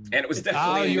 And it was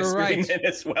definitely in you're Mystery right. Men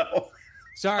as well.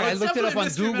 Sorry, Oh, I it's looked it up definitely on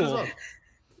Mystery Men as Google. well.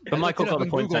 But Michael got the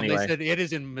points Google, and anyway. they said it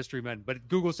is in Mystery Men, but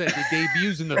Google said it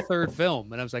debuts in the third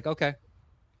film, and I was like, okay.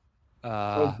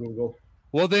 Google.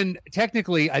 Well, then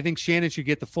technically, I think Shannon should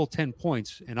get the full 10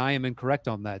 points, and I am incorrect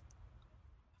on that.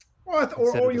 What?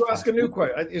 Instead of Or the you 5. ask a new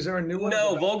question. Is there a new one?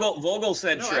 No, Vogel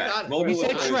said No, I Shrek. got it. Vogel He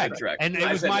said said Shrek, and it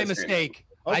I was said my Mystery Men. mistake.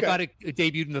 I Okay. thought it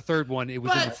debuted in the third one. It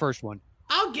was in the But- first one.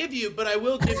 I'll give you, but I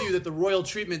will give you that the royal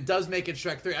treatment does make it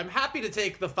Shrek 3. I'm happy to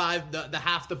take the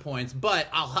half the points, but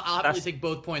I'll happily That's- take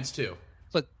both points too.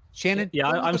 Look, Shannon. Yeah,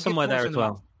 don't I'm look somewhere at there force as in the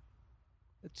well. mouth.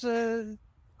 It's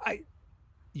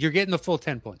you're getting the full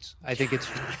 10 points. I think it's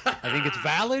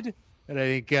valid, and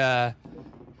I think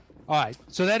all right.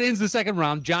 So that ends the second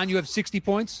round. John, you have 60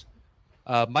 points.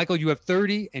 Michael, you have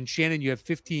 30, and Shannon, you have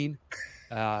 15.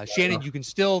 Shannon, you can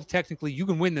still technically you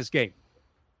can win this game.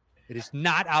 It is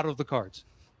not out of the cards.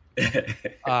 All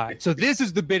right. So this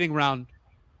is the bidding round,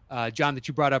 John, that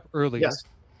you brought up earlier. Yes.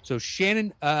 So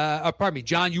Shannon, pardon me,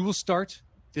 John, you will start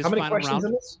this How many final questions round.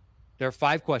 in this? There are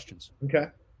 5 questions. Okay.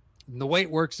 And the way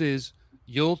it works is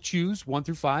you'll choose 1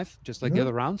 through 5, just like the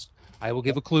other rounds. I will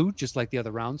give a clue, just like the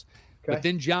other rounds. Okay. But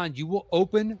then, John, you will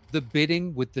open the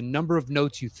bidding with the number of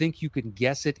notes you think you can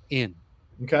guess it in.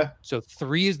 Okay. So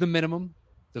 3 is the minimum.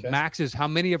 The Okay. max is how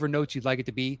many ever notes you'd like it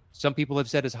to be. Some people have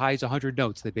said as high as 100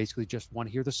 notes. They basically just want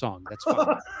to hear the song. That's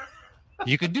fine.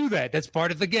 You can do that. That's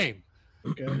part of the game.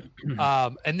 Okay.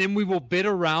 And then we will bid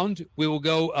around. We will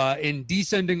go in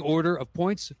descending order of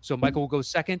points. So Michael will go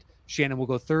second, Shannon will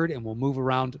go third, and we'll move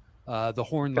around the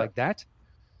horn like that.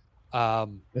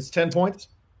 It's 10 points.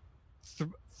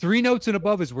 3 notes and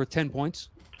above is worth 10 points.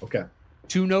 Okay.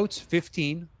 2 notes,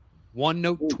 15. 1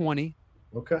 note, 20.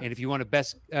 Okay. And if you want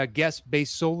to guess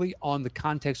based solely on the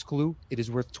context clue, it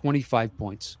is worth 25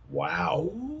 points.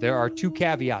 Wow. There are 2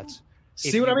 caveats.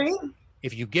 See what I mean?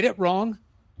 If you get it wrong,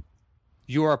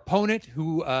 your opponent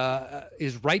who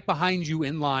is right behind you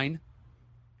in line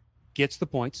gets the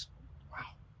points.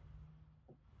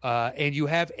 Wow. And you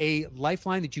have a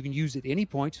lifeline that you can use at any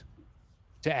point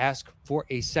to ask for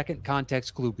a second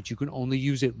context clue, but you can only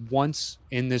use it once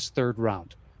in this third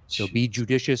round. So be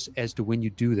judicious as to when you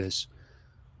do this.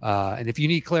 And if you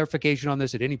need clarification on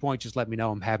this at any point, just let me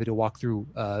know. I'm happy to walk through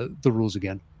the rules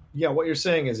again. Yeah, what you're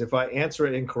saying is if I answer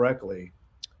it incorrectly,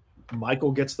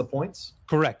 Michael gets the points?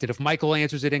 Correct. And if Michael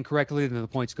answers it incorrectly, then the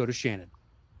points go to Shannon.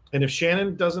 And if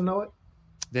Shannon doesn't know it?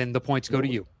 Then the points go to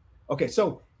you. Okay,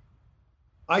 so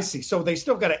I see. So they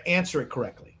still got to answer it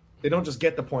correctly. They don't just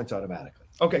get the points automatically.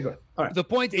 Okay, good. All right. The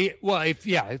point, well,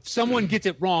 if someone gets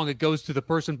it wrong, it goes to the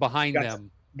person behind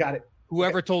them. Got it.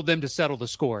 Whoever told them to settle the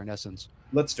score, in essence.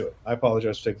 Let's do it. I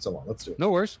apologize for taking so long. Let's do it.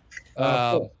 No worries.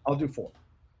 4. I'll do 4.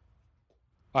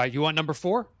 All right, you want number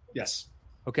 4? Yes.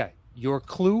 Okay. Your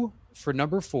clue for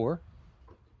number 4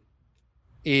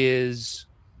 is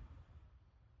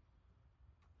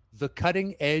the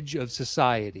cutting edge of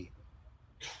society.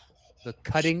 The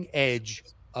cutting edge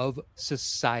of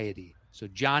society. So,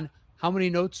 John, how many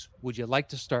notes would you like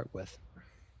to start with?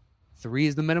 3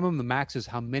 is the minimum. The max is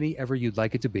how many ever you'd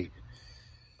like it to be.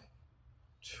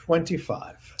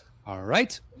 25. All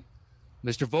right.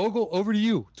 Mr. Vogel, over to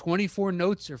you. 24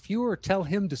 notes or fewer. Tell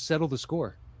him to settle the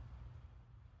score.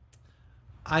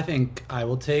 I think I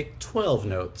will take 12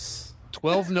 notes.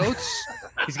 12 notes.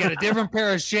 He's got a different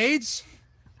pair of shades.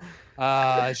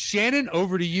 Shannon,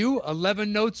 over to you.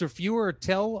 11 notes or fewer.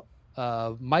 Tell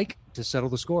Mike to settle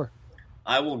the score.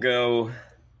 I will go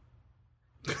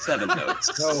 7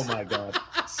 notes. Oh, my God.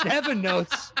 7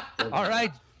 notes. All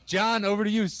right. John, over to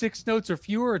you. 6 notes or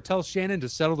fewer. Tell Shannon to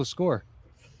settle the score.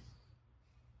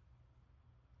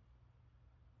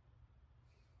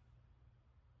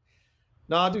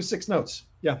 No, I'll do 6 notes.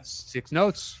 Yeah. 6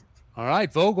 notes. All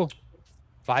right. Vogel,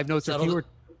 5 notes or fewer.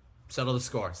 Settle the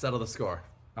score. Settle the score.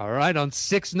 All right. On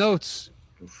 6 notes.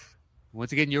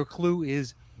 Once again, your clue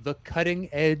is the cutting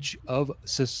edge of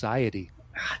society.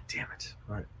 Ah, damn it.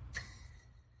 All right.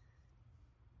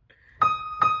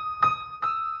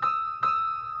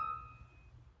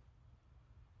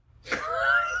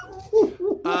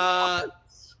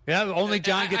 Yeah, only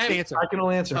John gets to answer. I can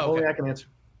only answer. Oh, okay. Only I can answer.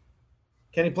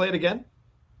 Can he play it again?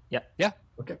 Yeah. Yeah.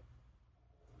 Okay.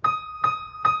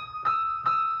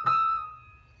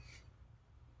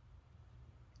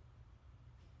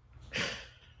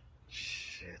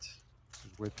 Shit.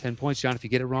 We're at 10 points, John. If you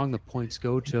get it wrong, the points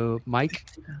go to Mike.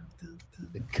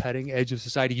 The cutting edge of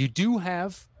society. You do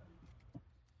have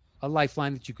a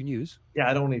lifeline that you can use. Yeah,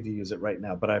 I don't need to use it right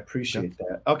now, but I appreciate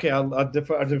that. Okay, I'll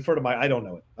defer to Mike. I don't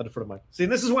know it. I'll defer to Mike. See,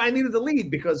 this is why I needed the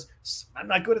lead because I'm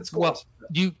not good at scores.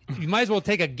 Well, you might as well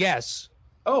take a guess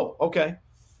Oh, okay.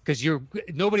 because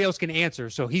nobody else can answer,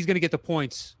 so he's going to get the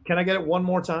points. Can I get it one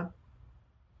more time?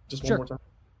 Just Sure. one more time.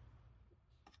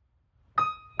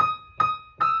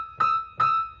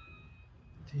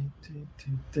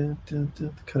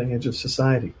 The cutting edge of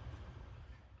society.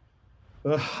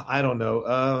 I don't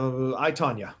know. I,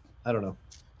 Tanya. I don't know.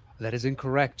 That is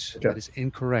incorrect. Okay. That is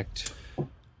incorrect.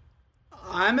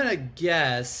 I'm going to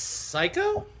guess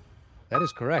Psycho? That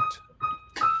is correct.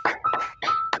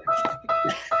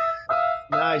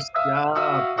 Nice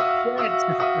job.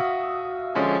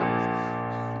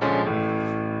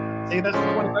 See, that's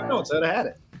the 25 notes. I'd have had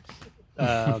it.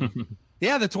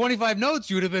 Yeah, the 25 notes,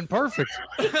 you would have been perfect.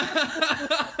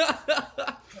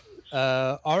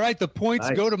 All right, the points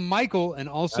Nice. go to Michael and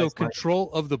also Nice, Mike. control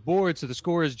of the board. So the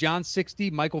score is John 60,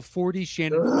 Michael 40,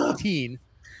 Shannon 15.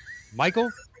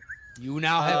 Michael, you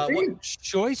now have one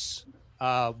choice.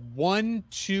 1,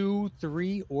 2,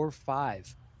 3, or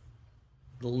 5.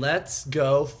 Let's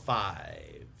go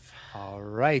 5. All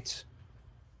right.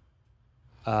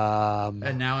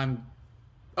 And now I'm...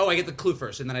 Oh, I get the clue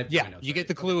first, and then I have Yeah, my notes you ready. get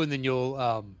the clue, and then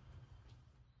you'll.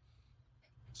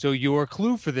 So your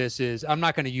clue for this is I'm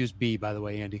not going to use B, by the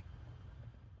way, Andy.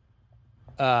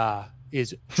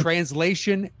 Is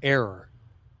translation error.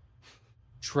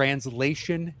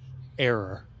 Translation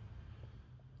error.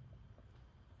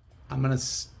 I'm going to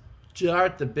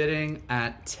start the bidding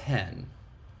at 10.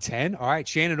 10. All right,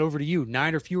 Shannon, over to you.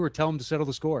 9 or fewer. Tell them to settle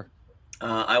the score.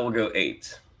 I will go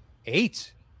 8.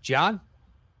 8. John.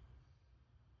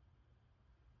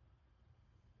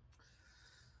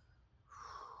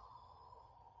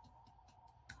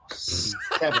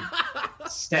 7.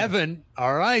 7.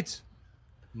 All right.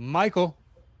 Michael.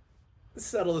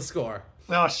 Settle the score.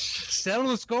 Oh, Settle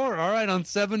the score. All right, on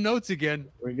 7 notes again.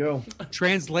 Here we go.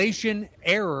 Translation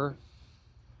error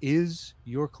is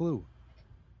your clue.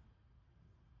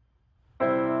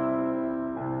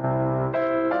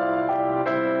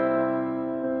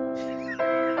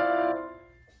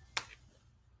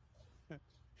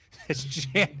 As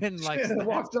Shannon likes Shannon that.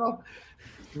 walked off.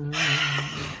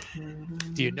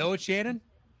 Do you know it, Shannon?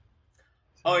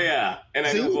 Oh yeah, and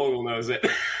I know Vogel knows it.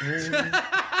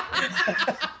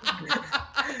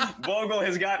 Vogel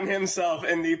has gotten himself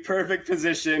in the perfect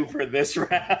position for this round.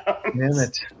 Damn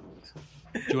it.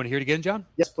 Do you want to hear it again, John?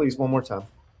 Yes, please. One more time.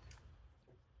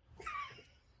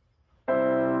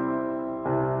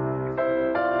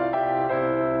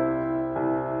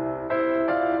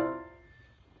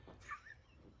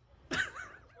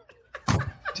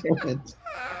 Damn it.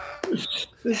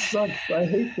 This sucks. I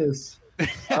hate this.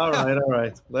 All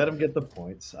right. Let him get the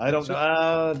points. I don't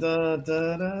know.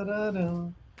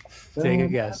 Take a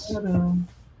guess.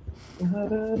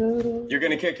 You're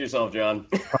gonna kick yourself, John.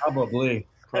 Probably.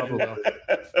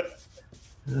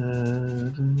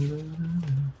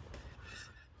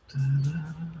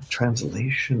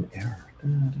 Translation error.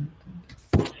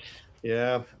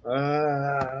 Yeah.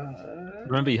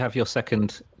 Remember, you have your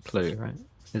second clue, right?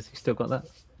 Has he still got that?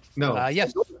 No.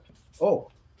 Yes.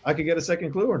 Oh, I could get a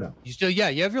second clue or no? You still, yeah,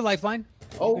 you have your lifeline.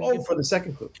 Oh, for the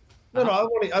second clue. No, I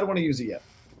don't want to use it yet.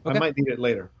 Okay. I might need it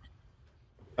later.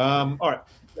 All right.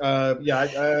 I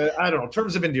don't know.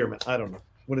 Terms of endearment. I don't know.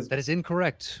 What is That is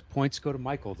incorrect. Points go to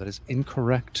Michael. That is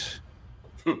incorrect.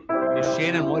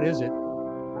 Shannon, what is it?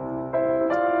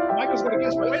 Michael's gonna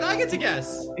guess, right? Wait, I get to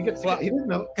guess. He didn't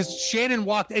know. Because Shannon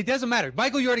walked. It doesn't matter.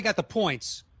 Michael, you already got the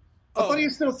points. I thought he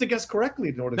still has to guess correctly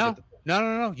in order to get the point.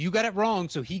 No. You got it wrong,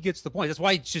 so he gets the point. That's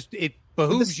why it But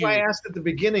behooves this is you. why I asked at the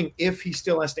beginning if he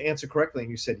still has to answer correctly,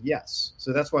 and you said yes.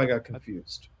 So that's why I got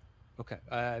confused. Okay.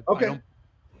 Okay. I don't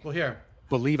Well, here.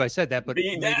 believe I said that, but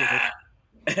Be maybe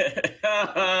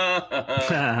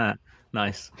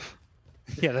Nice.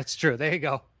 yeah, that's true. There you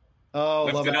go. Oh,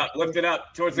 Lift it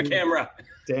up towards the camera.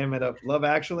 Damn it up. Love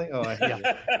Actually? Oh, I hate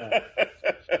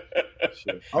it.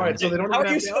 Shit. All right, so they don't How even are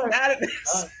you have so to. bad at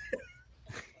this?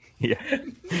 Yeah.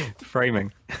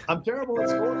 Framing. I'm terrible at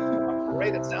scoring. I'm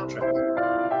great at soundtracks.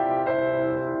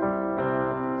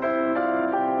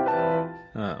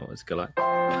 Oh, what's it go like?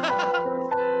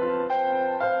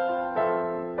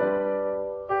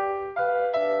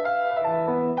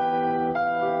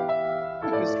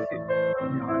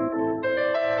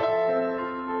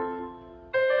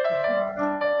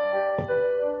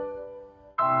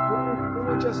 Didn't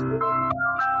we just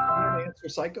answer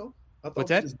Psycho? I thought What's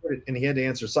we that? just did it, and he had to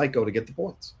answer Psycho to get the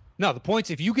points. No, the points,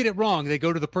 if you get it wrong, they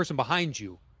go to the person behind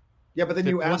you. Yeah, but then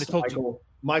The you one asked that told you.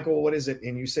 Michael, what is it?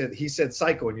 And he said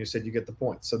Psycho, and you said you get the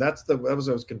points. So that was what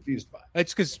I was confused by.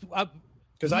 It's because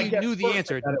I he guessed knew the first, I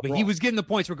answer, got it but he wrong. was getting the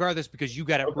points regardless because you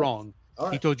got it Okay. wrong. All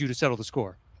right. He told you to settle the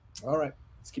score. All right,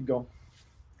 let's keep going.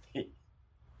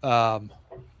 All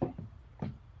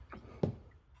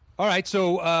right,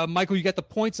 so Michael, you got the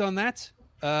points on that,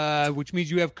 which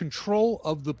means you have control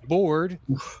of the board.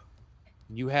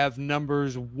 You have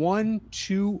numbers 1,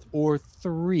 2, or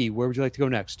 3. Where would you like to go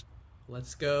next?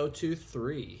 Let's go to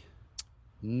 3.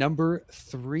 Number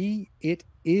 3, it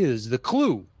is. The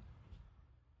clue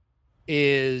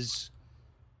is.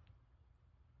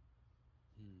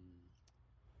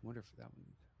 Wonder if that one.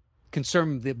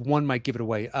 Concerned that one might give it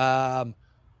away. All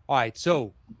right,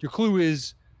 so your clue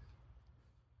is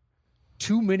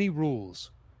too many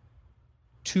rules.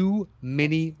 Too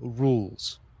many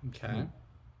rules. Okay.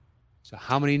 So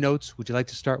how many notes would you like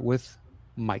to start with,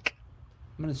 Mike?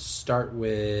 I'm going to start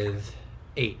with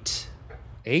 8.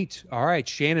 8. All right,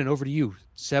 Shannon, over to you.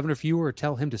 7 or fewer, or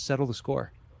tell him to settle the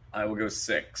score. I will go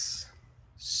 6.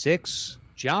 6.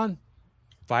 John,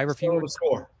 5 or Settle fewer. the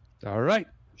score. All right.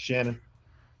 Shannon.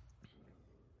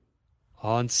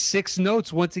 On 6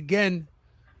 notes, once again,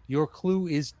 your clue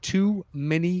is too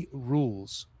many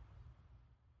rules.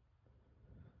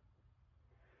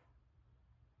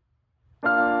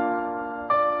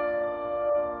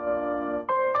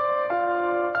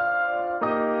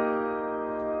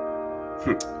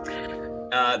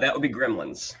 That would be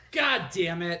Gremlins. God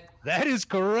damn it. That is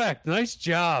correct. Nice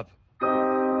job. 10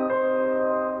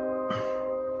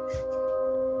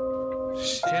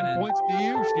 points to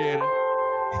you, Shannon.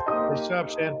 Nice job,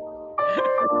 Shannon.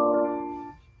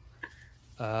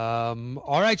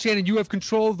 All right, Shannon, you have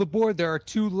control of the board. There are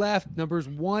 2 left, numbers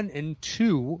 1 and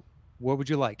 2. What would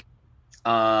you like?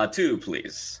 2,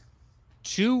 please.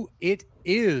 2 it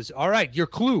is. All right, your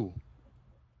clue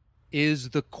is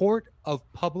the court of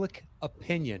public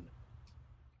opinion.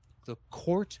 The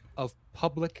court of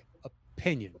public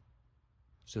opinion.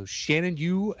 So, Shannon,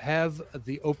 you have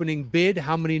the opening bid.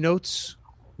 How many notes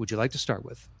would you like to start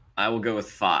with? I will go with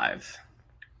 5.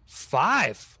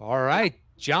 5. All right.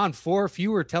 John, 4 or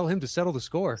fewer. Tell him to settle the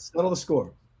score. Settle the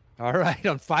score. All right.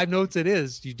 On 5 notes it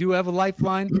is. You do have a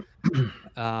lifeline.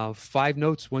 5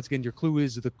 notes. Once again, your clue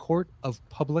is the court of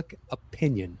public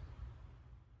opinion.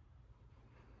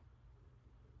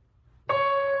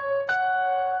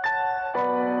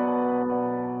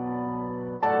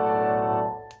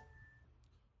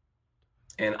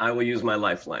 And I will use my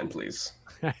lifeline, please.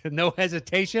 No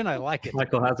hesitation. I like it.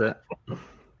 Michael has it.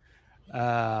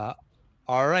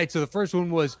 All right. So the first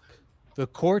one was the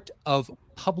court of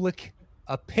public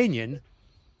opinion.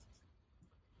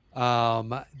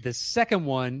 The second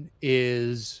one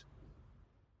is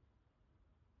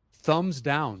thumbs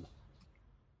down.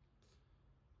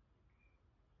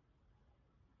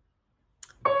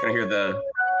 Can I hear the...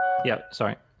 Yeah,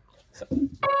 sorry.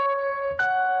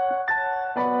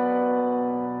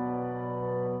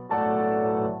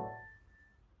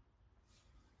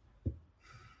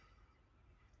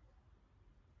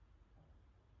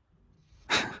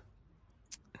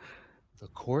 The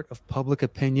court of public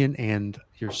opinion, and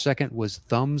your second was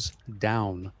thumbs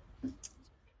down.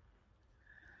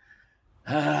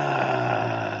 I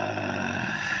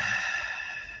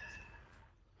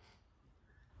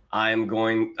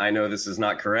know this is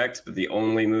not correct, but the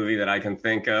only movie that I can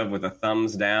think of with a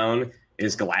thumbs down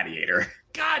is Gladiator.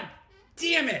 God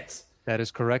damn it! That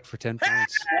is correct for 10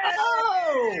 points.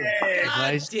 Oh!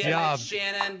 God Nice damn job. it,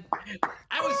 Shannon.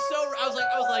 I was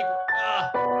like,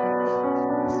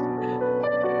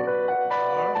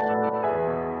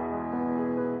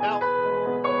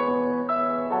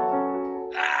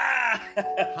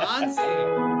 Hansi.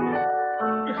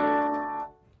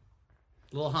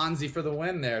 Little Hansi for the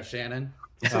win there, Shannon.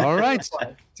 All right.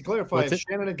 To clarify, What's if it?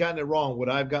 Shannon had gotten it wrong, would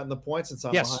I have gotten the points since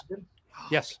I'm Yes. behind him?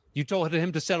 Yes. You told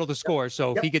him to settle the score,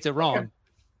 so if he gets it wrong. Okay.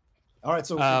 All right,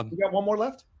 so we got one more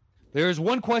left? There's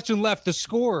one question left. The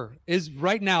score is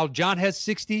right now, John has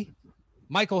 60,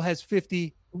 Michael has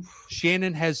 50,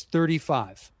 Shannon has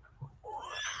 35.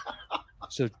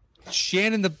 So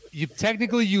Shannon, you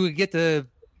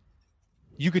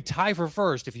could tie for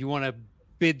first if you want to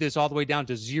bid this all the way down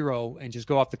to 0 and just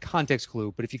go off the context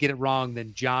clue. But if you get it wrong,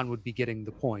 then John would be getting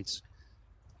the points.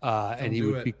 And he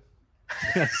would be.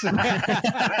 Hey,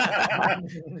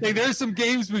 there's some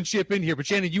gamesmanship in here, but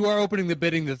Shannon, you are opening the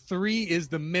bidding. The 3 is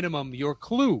the minimum. Your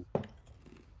clue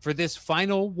for this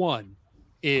final one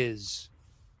is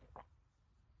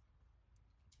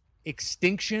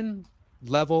extinction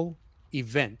level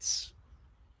events.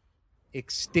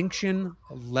 Extinction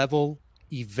level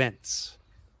events.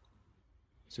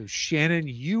 So Shannon,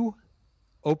 you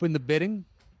open the bidding.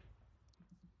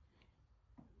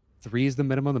 3 is the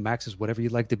minimum. The max is whatever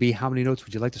you'd like to be. How many notes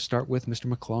would you like to start with, Mr.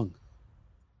 McClung?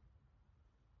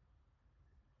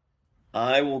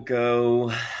 I'll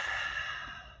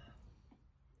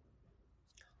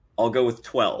go with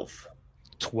 12.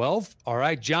 12? All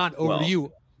right, John, over 12. to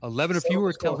you. 11 or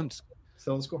fewer, tell him.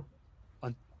 Still the score.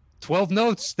 12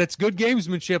 notes. That's good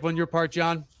gamesmanship on your part,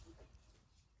 John.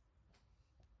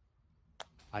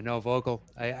 I know, Vocal.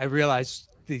 I realize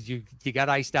that you got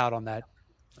iced out on that.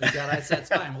 You got ice, that's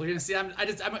fine. We're gonna see.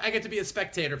 I get to be a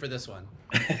spectator for this one.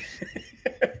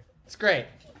 It's great.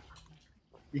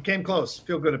 You came close.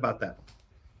 Feel good about that.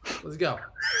 Let's go.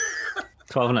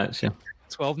 12 notes, yeah.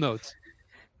 12 notes.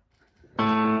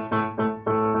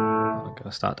 I'm going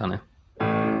to start down here.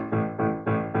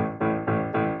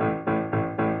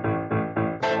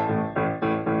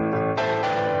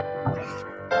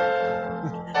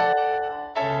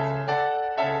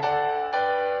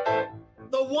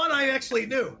 The one I actually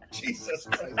knew. Jesus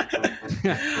Christ.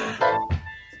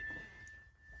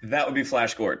 That would be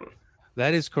Flash Gordon.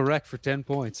 That is correct for 10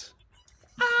 points.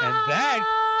 And that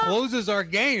closes our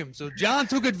game. So John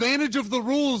took advantage of the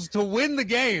rules to win the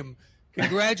game.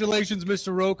 Congratulations,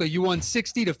 Mr. Roca. You won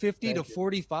 60 to 50 to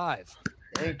 45.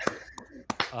 Thank you.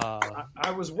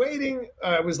 I was waiting.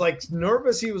 I was like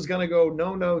nervous he was going to go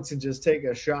no notes and just take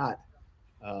a shot.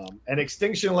 An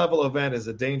extinction level event is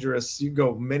a dangerous. You can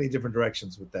go many different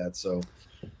directions with that. So,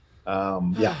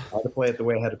 yeah, I had to play it the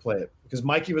way I had to play it because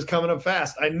Mikey was coming up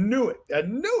fast. I knew it.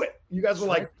 You guys were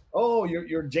like, "Oh,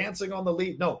 you're dancing on the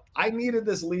lead." No, I needed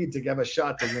this lead to give a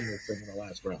shot to win this thing in the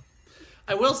last round.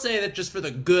 I will say that just for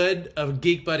the good of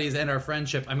Geek Buddies and our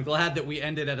friendship, I'm glad that we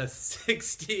ended at a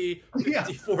 60,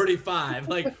 50, 45.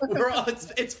 Like we're all,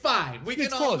 it's fine. We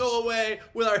can all go away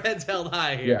with our heads held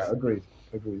high here. Yeah, agreed.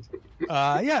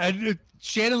 Yeah, and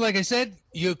Shannon, like I said,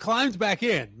 you climbed back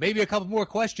in. Maybe a couple more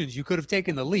questions, you could have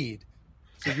taken the lead,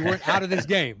 so you weren't out of this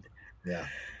game. Yeah.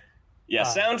 Yeah,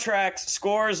 soundtracks,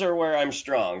 scores are where I'm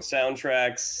strong.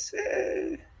 Soundtracks,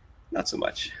 not so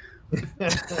much.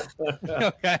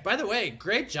 Okay. By the way,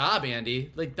 great job,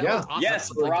 Andy. Like that was awesome.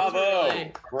 Yes, Like, bravo,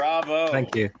 really, bravo.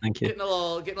 Thank you. getting a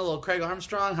little Craig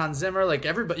Armstrong, Hans Zimmer, like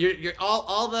everybody. You're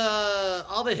all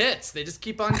the hits. They just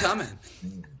keep on coming.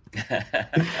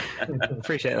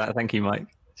 Appreciate that. Thank you, Mike.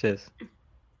 Cheers.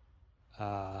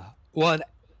 Well,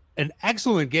 an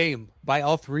excellent game by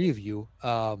all three of you.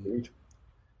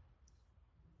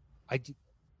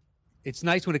 It's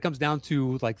nice when it comes down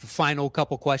to like the final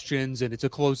couple questions and it's a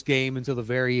close game until the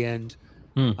very end.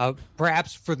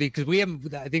 Perhaps because we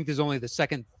haven't, I think there's only the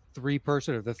second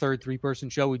 3-person or the third 3-person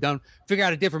show we've done. Figure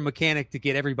out a different mechanic to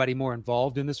get everybody more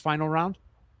involved in this final round,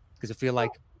 because I feel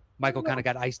like Michael kind of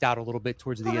got iced out a little bit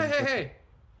towards the end. Hey.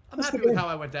 I'm happy with how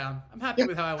I went down.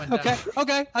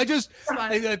 Okay.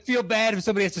 I feel bad if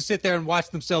somebody has to sit there and watch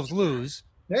themselves lose.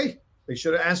 Hey, they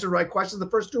should have answered the right questions the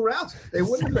first 2 rounds. They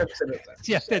wouldn't have said it.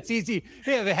 Yeah, that's easy.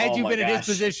 Yeah, had you been in his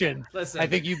position, listen, I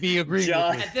think you'd be agreeing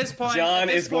John, with me. At this point, John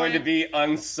is going to be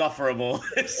unsufferable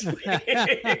this week.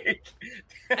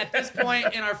 At this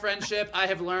point in our friendship, I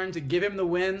have learned to give him the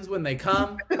wins when they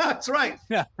come. That's right.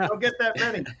 I don't get that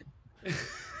many.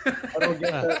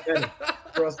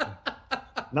 Trust me.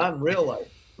 Not in real life.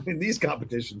 In these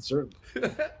competitions, certainly.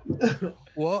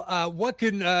 Well, what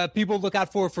can people look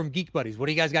out for from Geek Buddies? What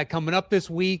do you guys got coming up this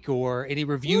week, or any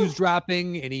reviews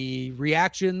dropping, any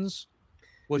reactions?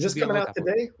 Is this coming out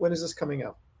today? When is this coming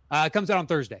out? It comes out on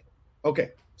Thursday.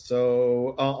 Okay.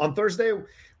 So on Thursday,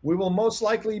 we will most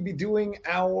likely be doing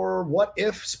our What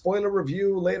If spoiler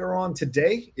review later on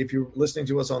today, if you're listening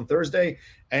to us on Thursday.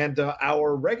 And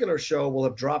our regular show will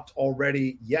have dropped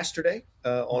already yesterday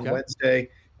on Wednesday,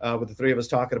 with the three of us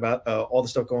talking about all the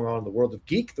stuff going on in the world of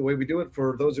geek. The way we do it,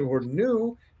 for those who are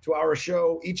new to our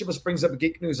show, each of us brings up a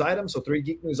geek news item. So 3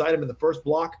 geek news items in the first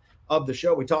block of the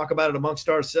show. We talk about it amongst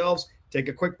ourselves, take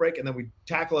a quick break, and then we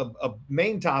tackle a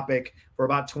main topic for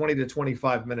about 20 to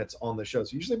 25 minutes on the show.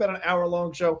 So usually about an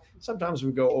hour-long show. Sometimes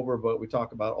we go over, but we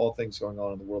talk about all things going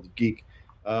on in the world of geek.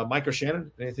 Mike or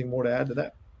Shannon, anything more to add to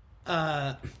that?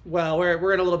 Well,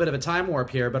 we're in a little bit of a time warp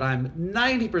here, but I'm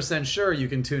 90% sure you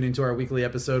can tune into our weekly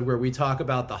episode where we talk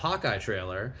about the Hawkeye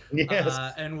trailer,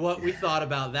 and what we thought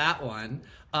about that one.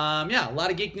 A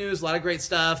lot of geek news, a lot of great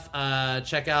stuff.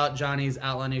 Check out Johnny's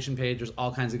Outlaw Nation page. There's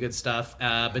all kinds of good stuff,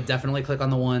 but definitely click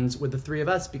on the ones with the 3 of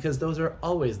us, because those are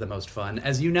always the most fun,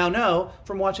 as you now know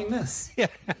from watching this. Yeah.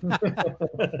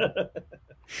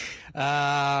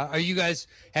 Are you guys,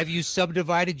 have you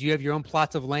subdivided? Do you have your own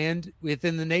plots of land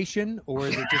within the nation, or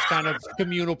is it just kind of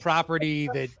communal property?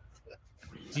 That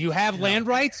do you have land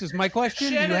rights? Is my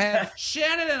question.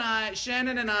 Shannon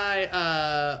and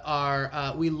I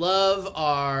are we love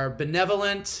our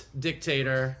benevolent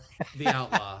dictator, the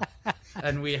Outlaw,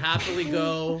 and we happily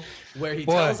go where he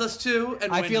tells us to.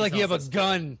 And I feel like you have a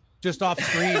gun just off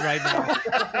screen right now.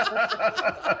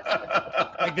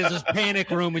 Like there's this panic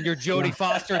room and you're Jodie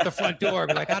Foster at the front door.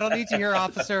 Be like, I don't need you here,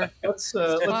 officer. Let's take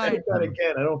that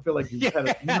again. I don't feel like you've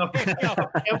had enough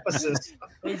emphasis.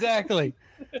 Exactly.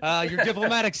 Your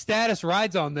diplomatic status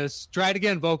rides on this. Try it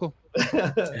again, Vocal.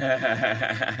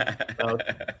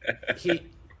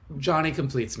 Johnny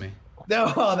completes me.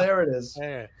 No, there it is.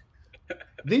 Hey.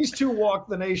 These 2 walk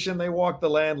the nation. They walk the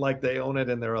land like they own it,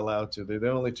 and they're allowed to. They're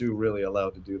the only 2 really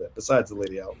allowed to do that, besides the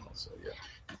Lady Outlaw. So, yeah.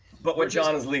 But what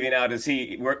John is leaving out is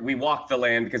we walk the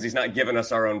land because he's not giving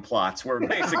us our own plots. We're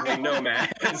basically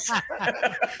nomads.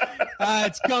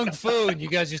 It's kung fu, and you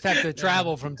guys just have to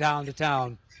travel from town to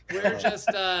town. We're just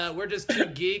 2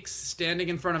 geeks standing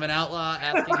in front of an outlaw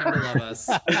asking him to love us.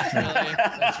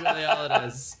 That's really all it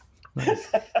is.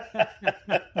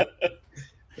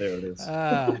 There it is.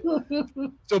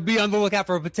 So be on the lookout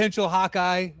for a potential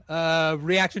Hawkeye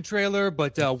reaction trailer,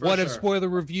 but what if spoiler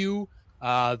review?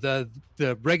 The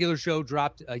regular show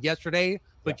dropped yesterday,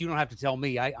 but you don't have to tell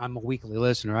me. I'm a weekly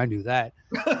listener. I knew that.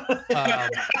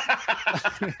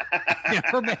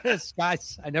 Never miss,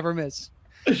 guys. I never miss.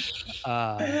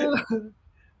 But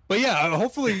yeah,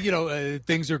 hopefully,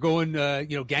 things are going,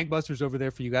 gangbusters over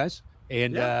there for you guys.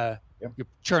 And you're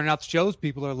churning out the shows.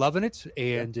 People are loving it.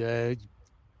 And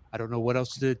I don't know what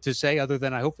else to say other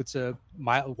than I hope it's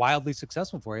wildly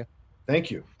successful for you.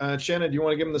 Thank you. Shannon, do you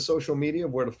want to give them the social media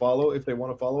of where to follow if they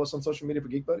want to follow us on social media for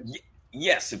Geek Buddies?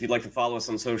 Yes, if you'd like to follow us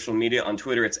on social media, on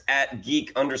Twitter, it's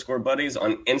 @geek_buddies,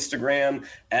 on Instagram,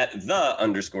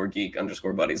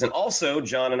 @the_geek_buddies. And also,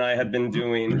 John and I have been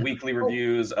doing weekly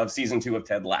reviews of season 2 of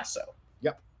Ted Lasso.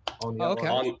 Yep.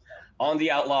 On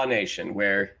the Outlaw Nation,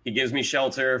 where he gives me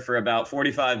shelter for about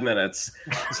 45 minutes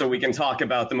so we can talk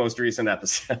about the most recent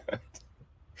episode.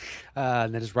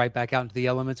 And then just right back out into the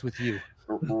elements with you.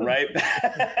 Right.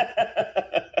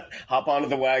 Hop onto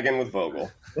the wagon with Vogel.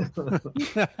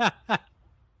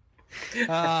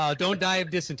 Don't die of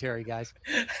dysentery, guys.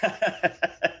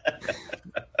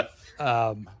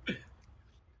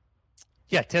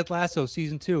 Yeah, Ted Lasso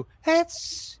season 2. Hey,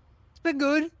 it's been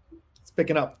good. It's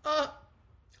picking up. A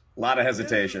lot of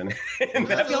hesitation. In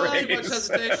that Too much phrase.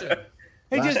 hesitation.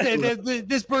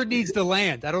 This bird needs to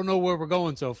land. I don't know where we're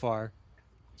going so far,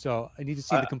 so I need to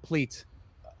see the complete.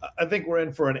 I think we're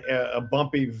in for a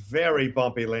bumpy, very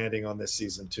bumpy landing on this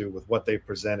season 2 with what they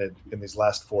presented in these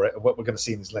last 4. What we're going to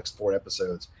see in these next 4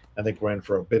 episodes. I think we're in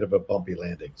for a bit of a bumpy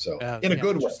landing. So in a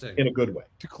good way. In a good way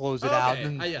To close it out.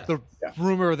 And the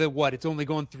rumor that it's only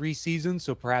going 3 seasons,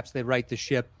 so perhaps they right the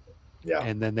ship. Yeah.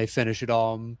 And then they finish it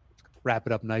all and wrap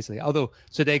it up nicely. Although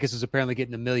Sudeikis is apparently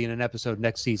getting $1 million an episode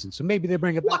next season, so maybe they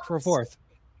bring it back for a 4th.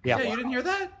 Yeah, you didn't hear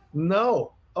that?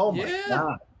 No. Oh my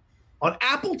God. On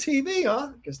Apple TV, huh?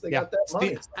 I guess they got that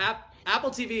money. Apple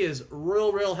TV is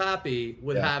real happy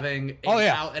with having an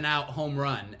out-and-out home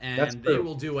run, and they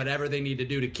will do whatever they need to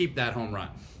do to keep that home run.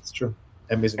 It's true.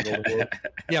 Emmys and Golden Globe.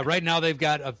 Yeah, right now they've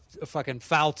got a fucking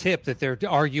foul tip that they're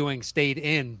arguing stayed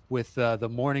in with the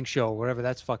morning show, whatever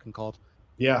that's fucking called.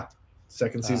 Yeah.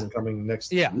 Second season coming this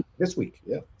week.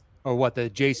 Yeah. Or what, the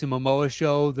Jason Momoa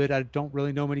show that I don't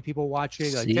really know many people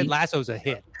watching. Ted Lasso's a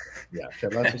hit. Yeah,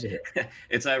 Ted Lasso's a hit.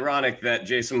 It's ironic that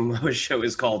Jason Momoa's show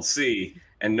is called C,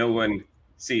 and no one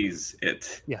sees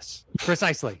it. Yes,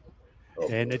 precisely.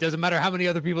 And it doesn't matter how many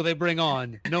other people they bring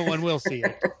on, no one will see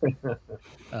it.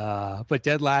 But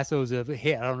Ted Lasso's a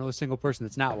hit. I don't know a single person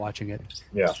that's not watching it.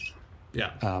 Yeah.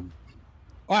 Yeah. All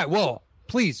right, well,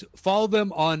 please follow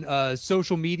them on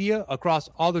social media, across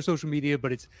all their social media,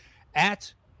 but it's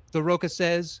at The Rocha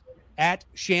Says, at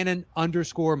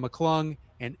Shannon_McClung,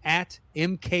 and at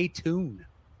MKToon.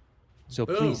 So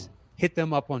please hit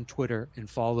them up on Twitter and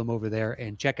follow them over there,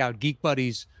 and check out Geek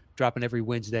Buddies, dropping every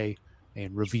Wednesday,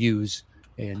 and reviews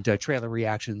and trailer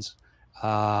reactions.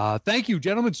 Thank you,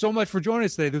 gentlemen, so much for joining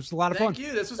us today. This was a lot of fun. Thank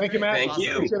you. This was Thank great. you, Matt. Thank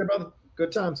you. Appreciate it, brother.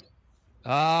 Good times.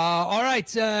 All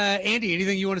right, Andy,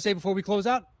 anything you want to say before we close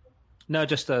out? No,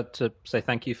 just to say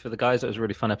thank you for the guys. It was a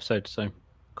really fun episode. So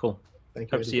cool. Thank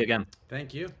you. Hope to see you again.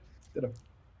 Thank you.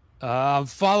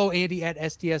 Follow Andy at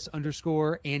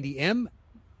STS_AndyM,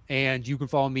 and you can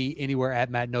follow me anywhere at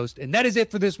Matt Nost. And that is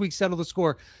it for this week's Settle the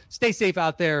Score. Stay safe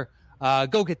out there.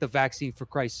 Go get the vaccine, for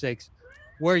Christ's sakes.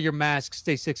 Wear your mask.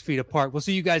 Stay 6 feet apart. We'll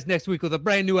see you guys next week with a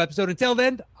brand new episode. Until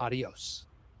then, adios.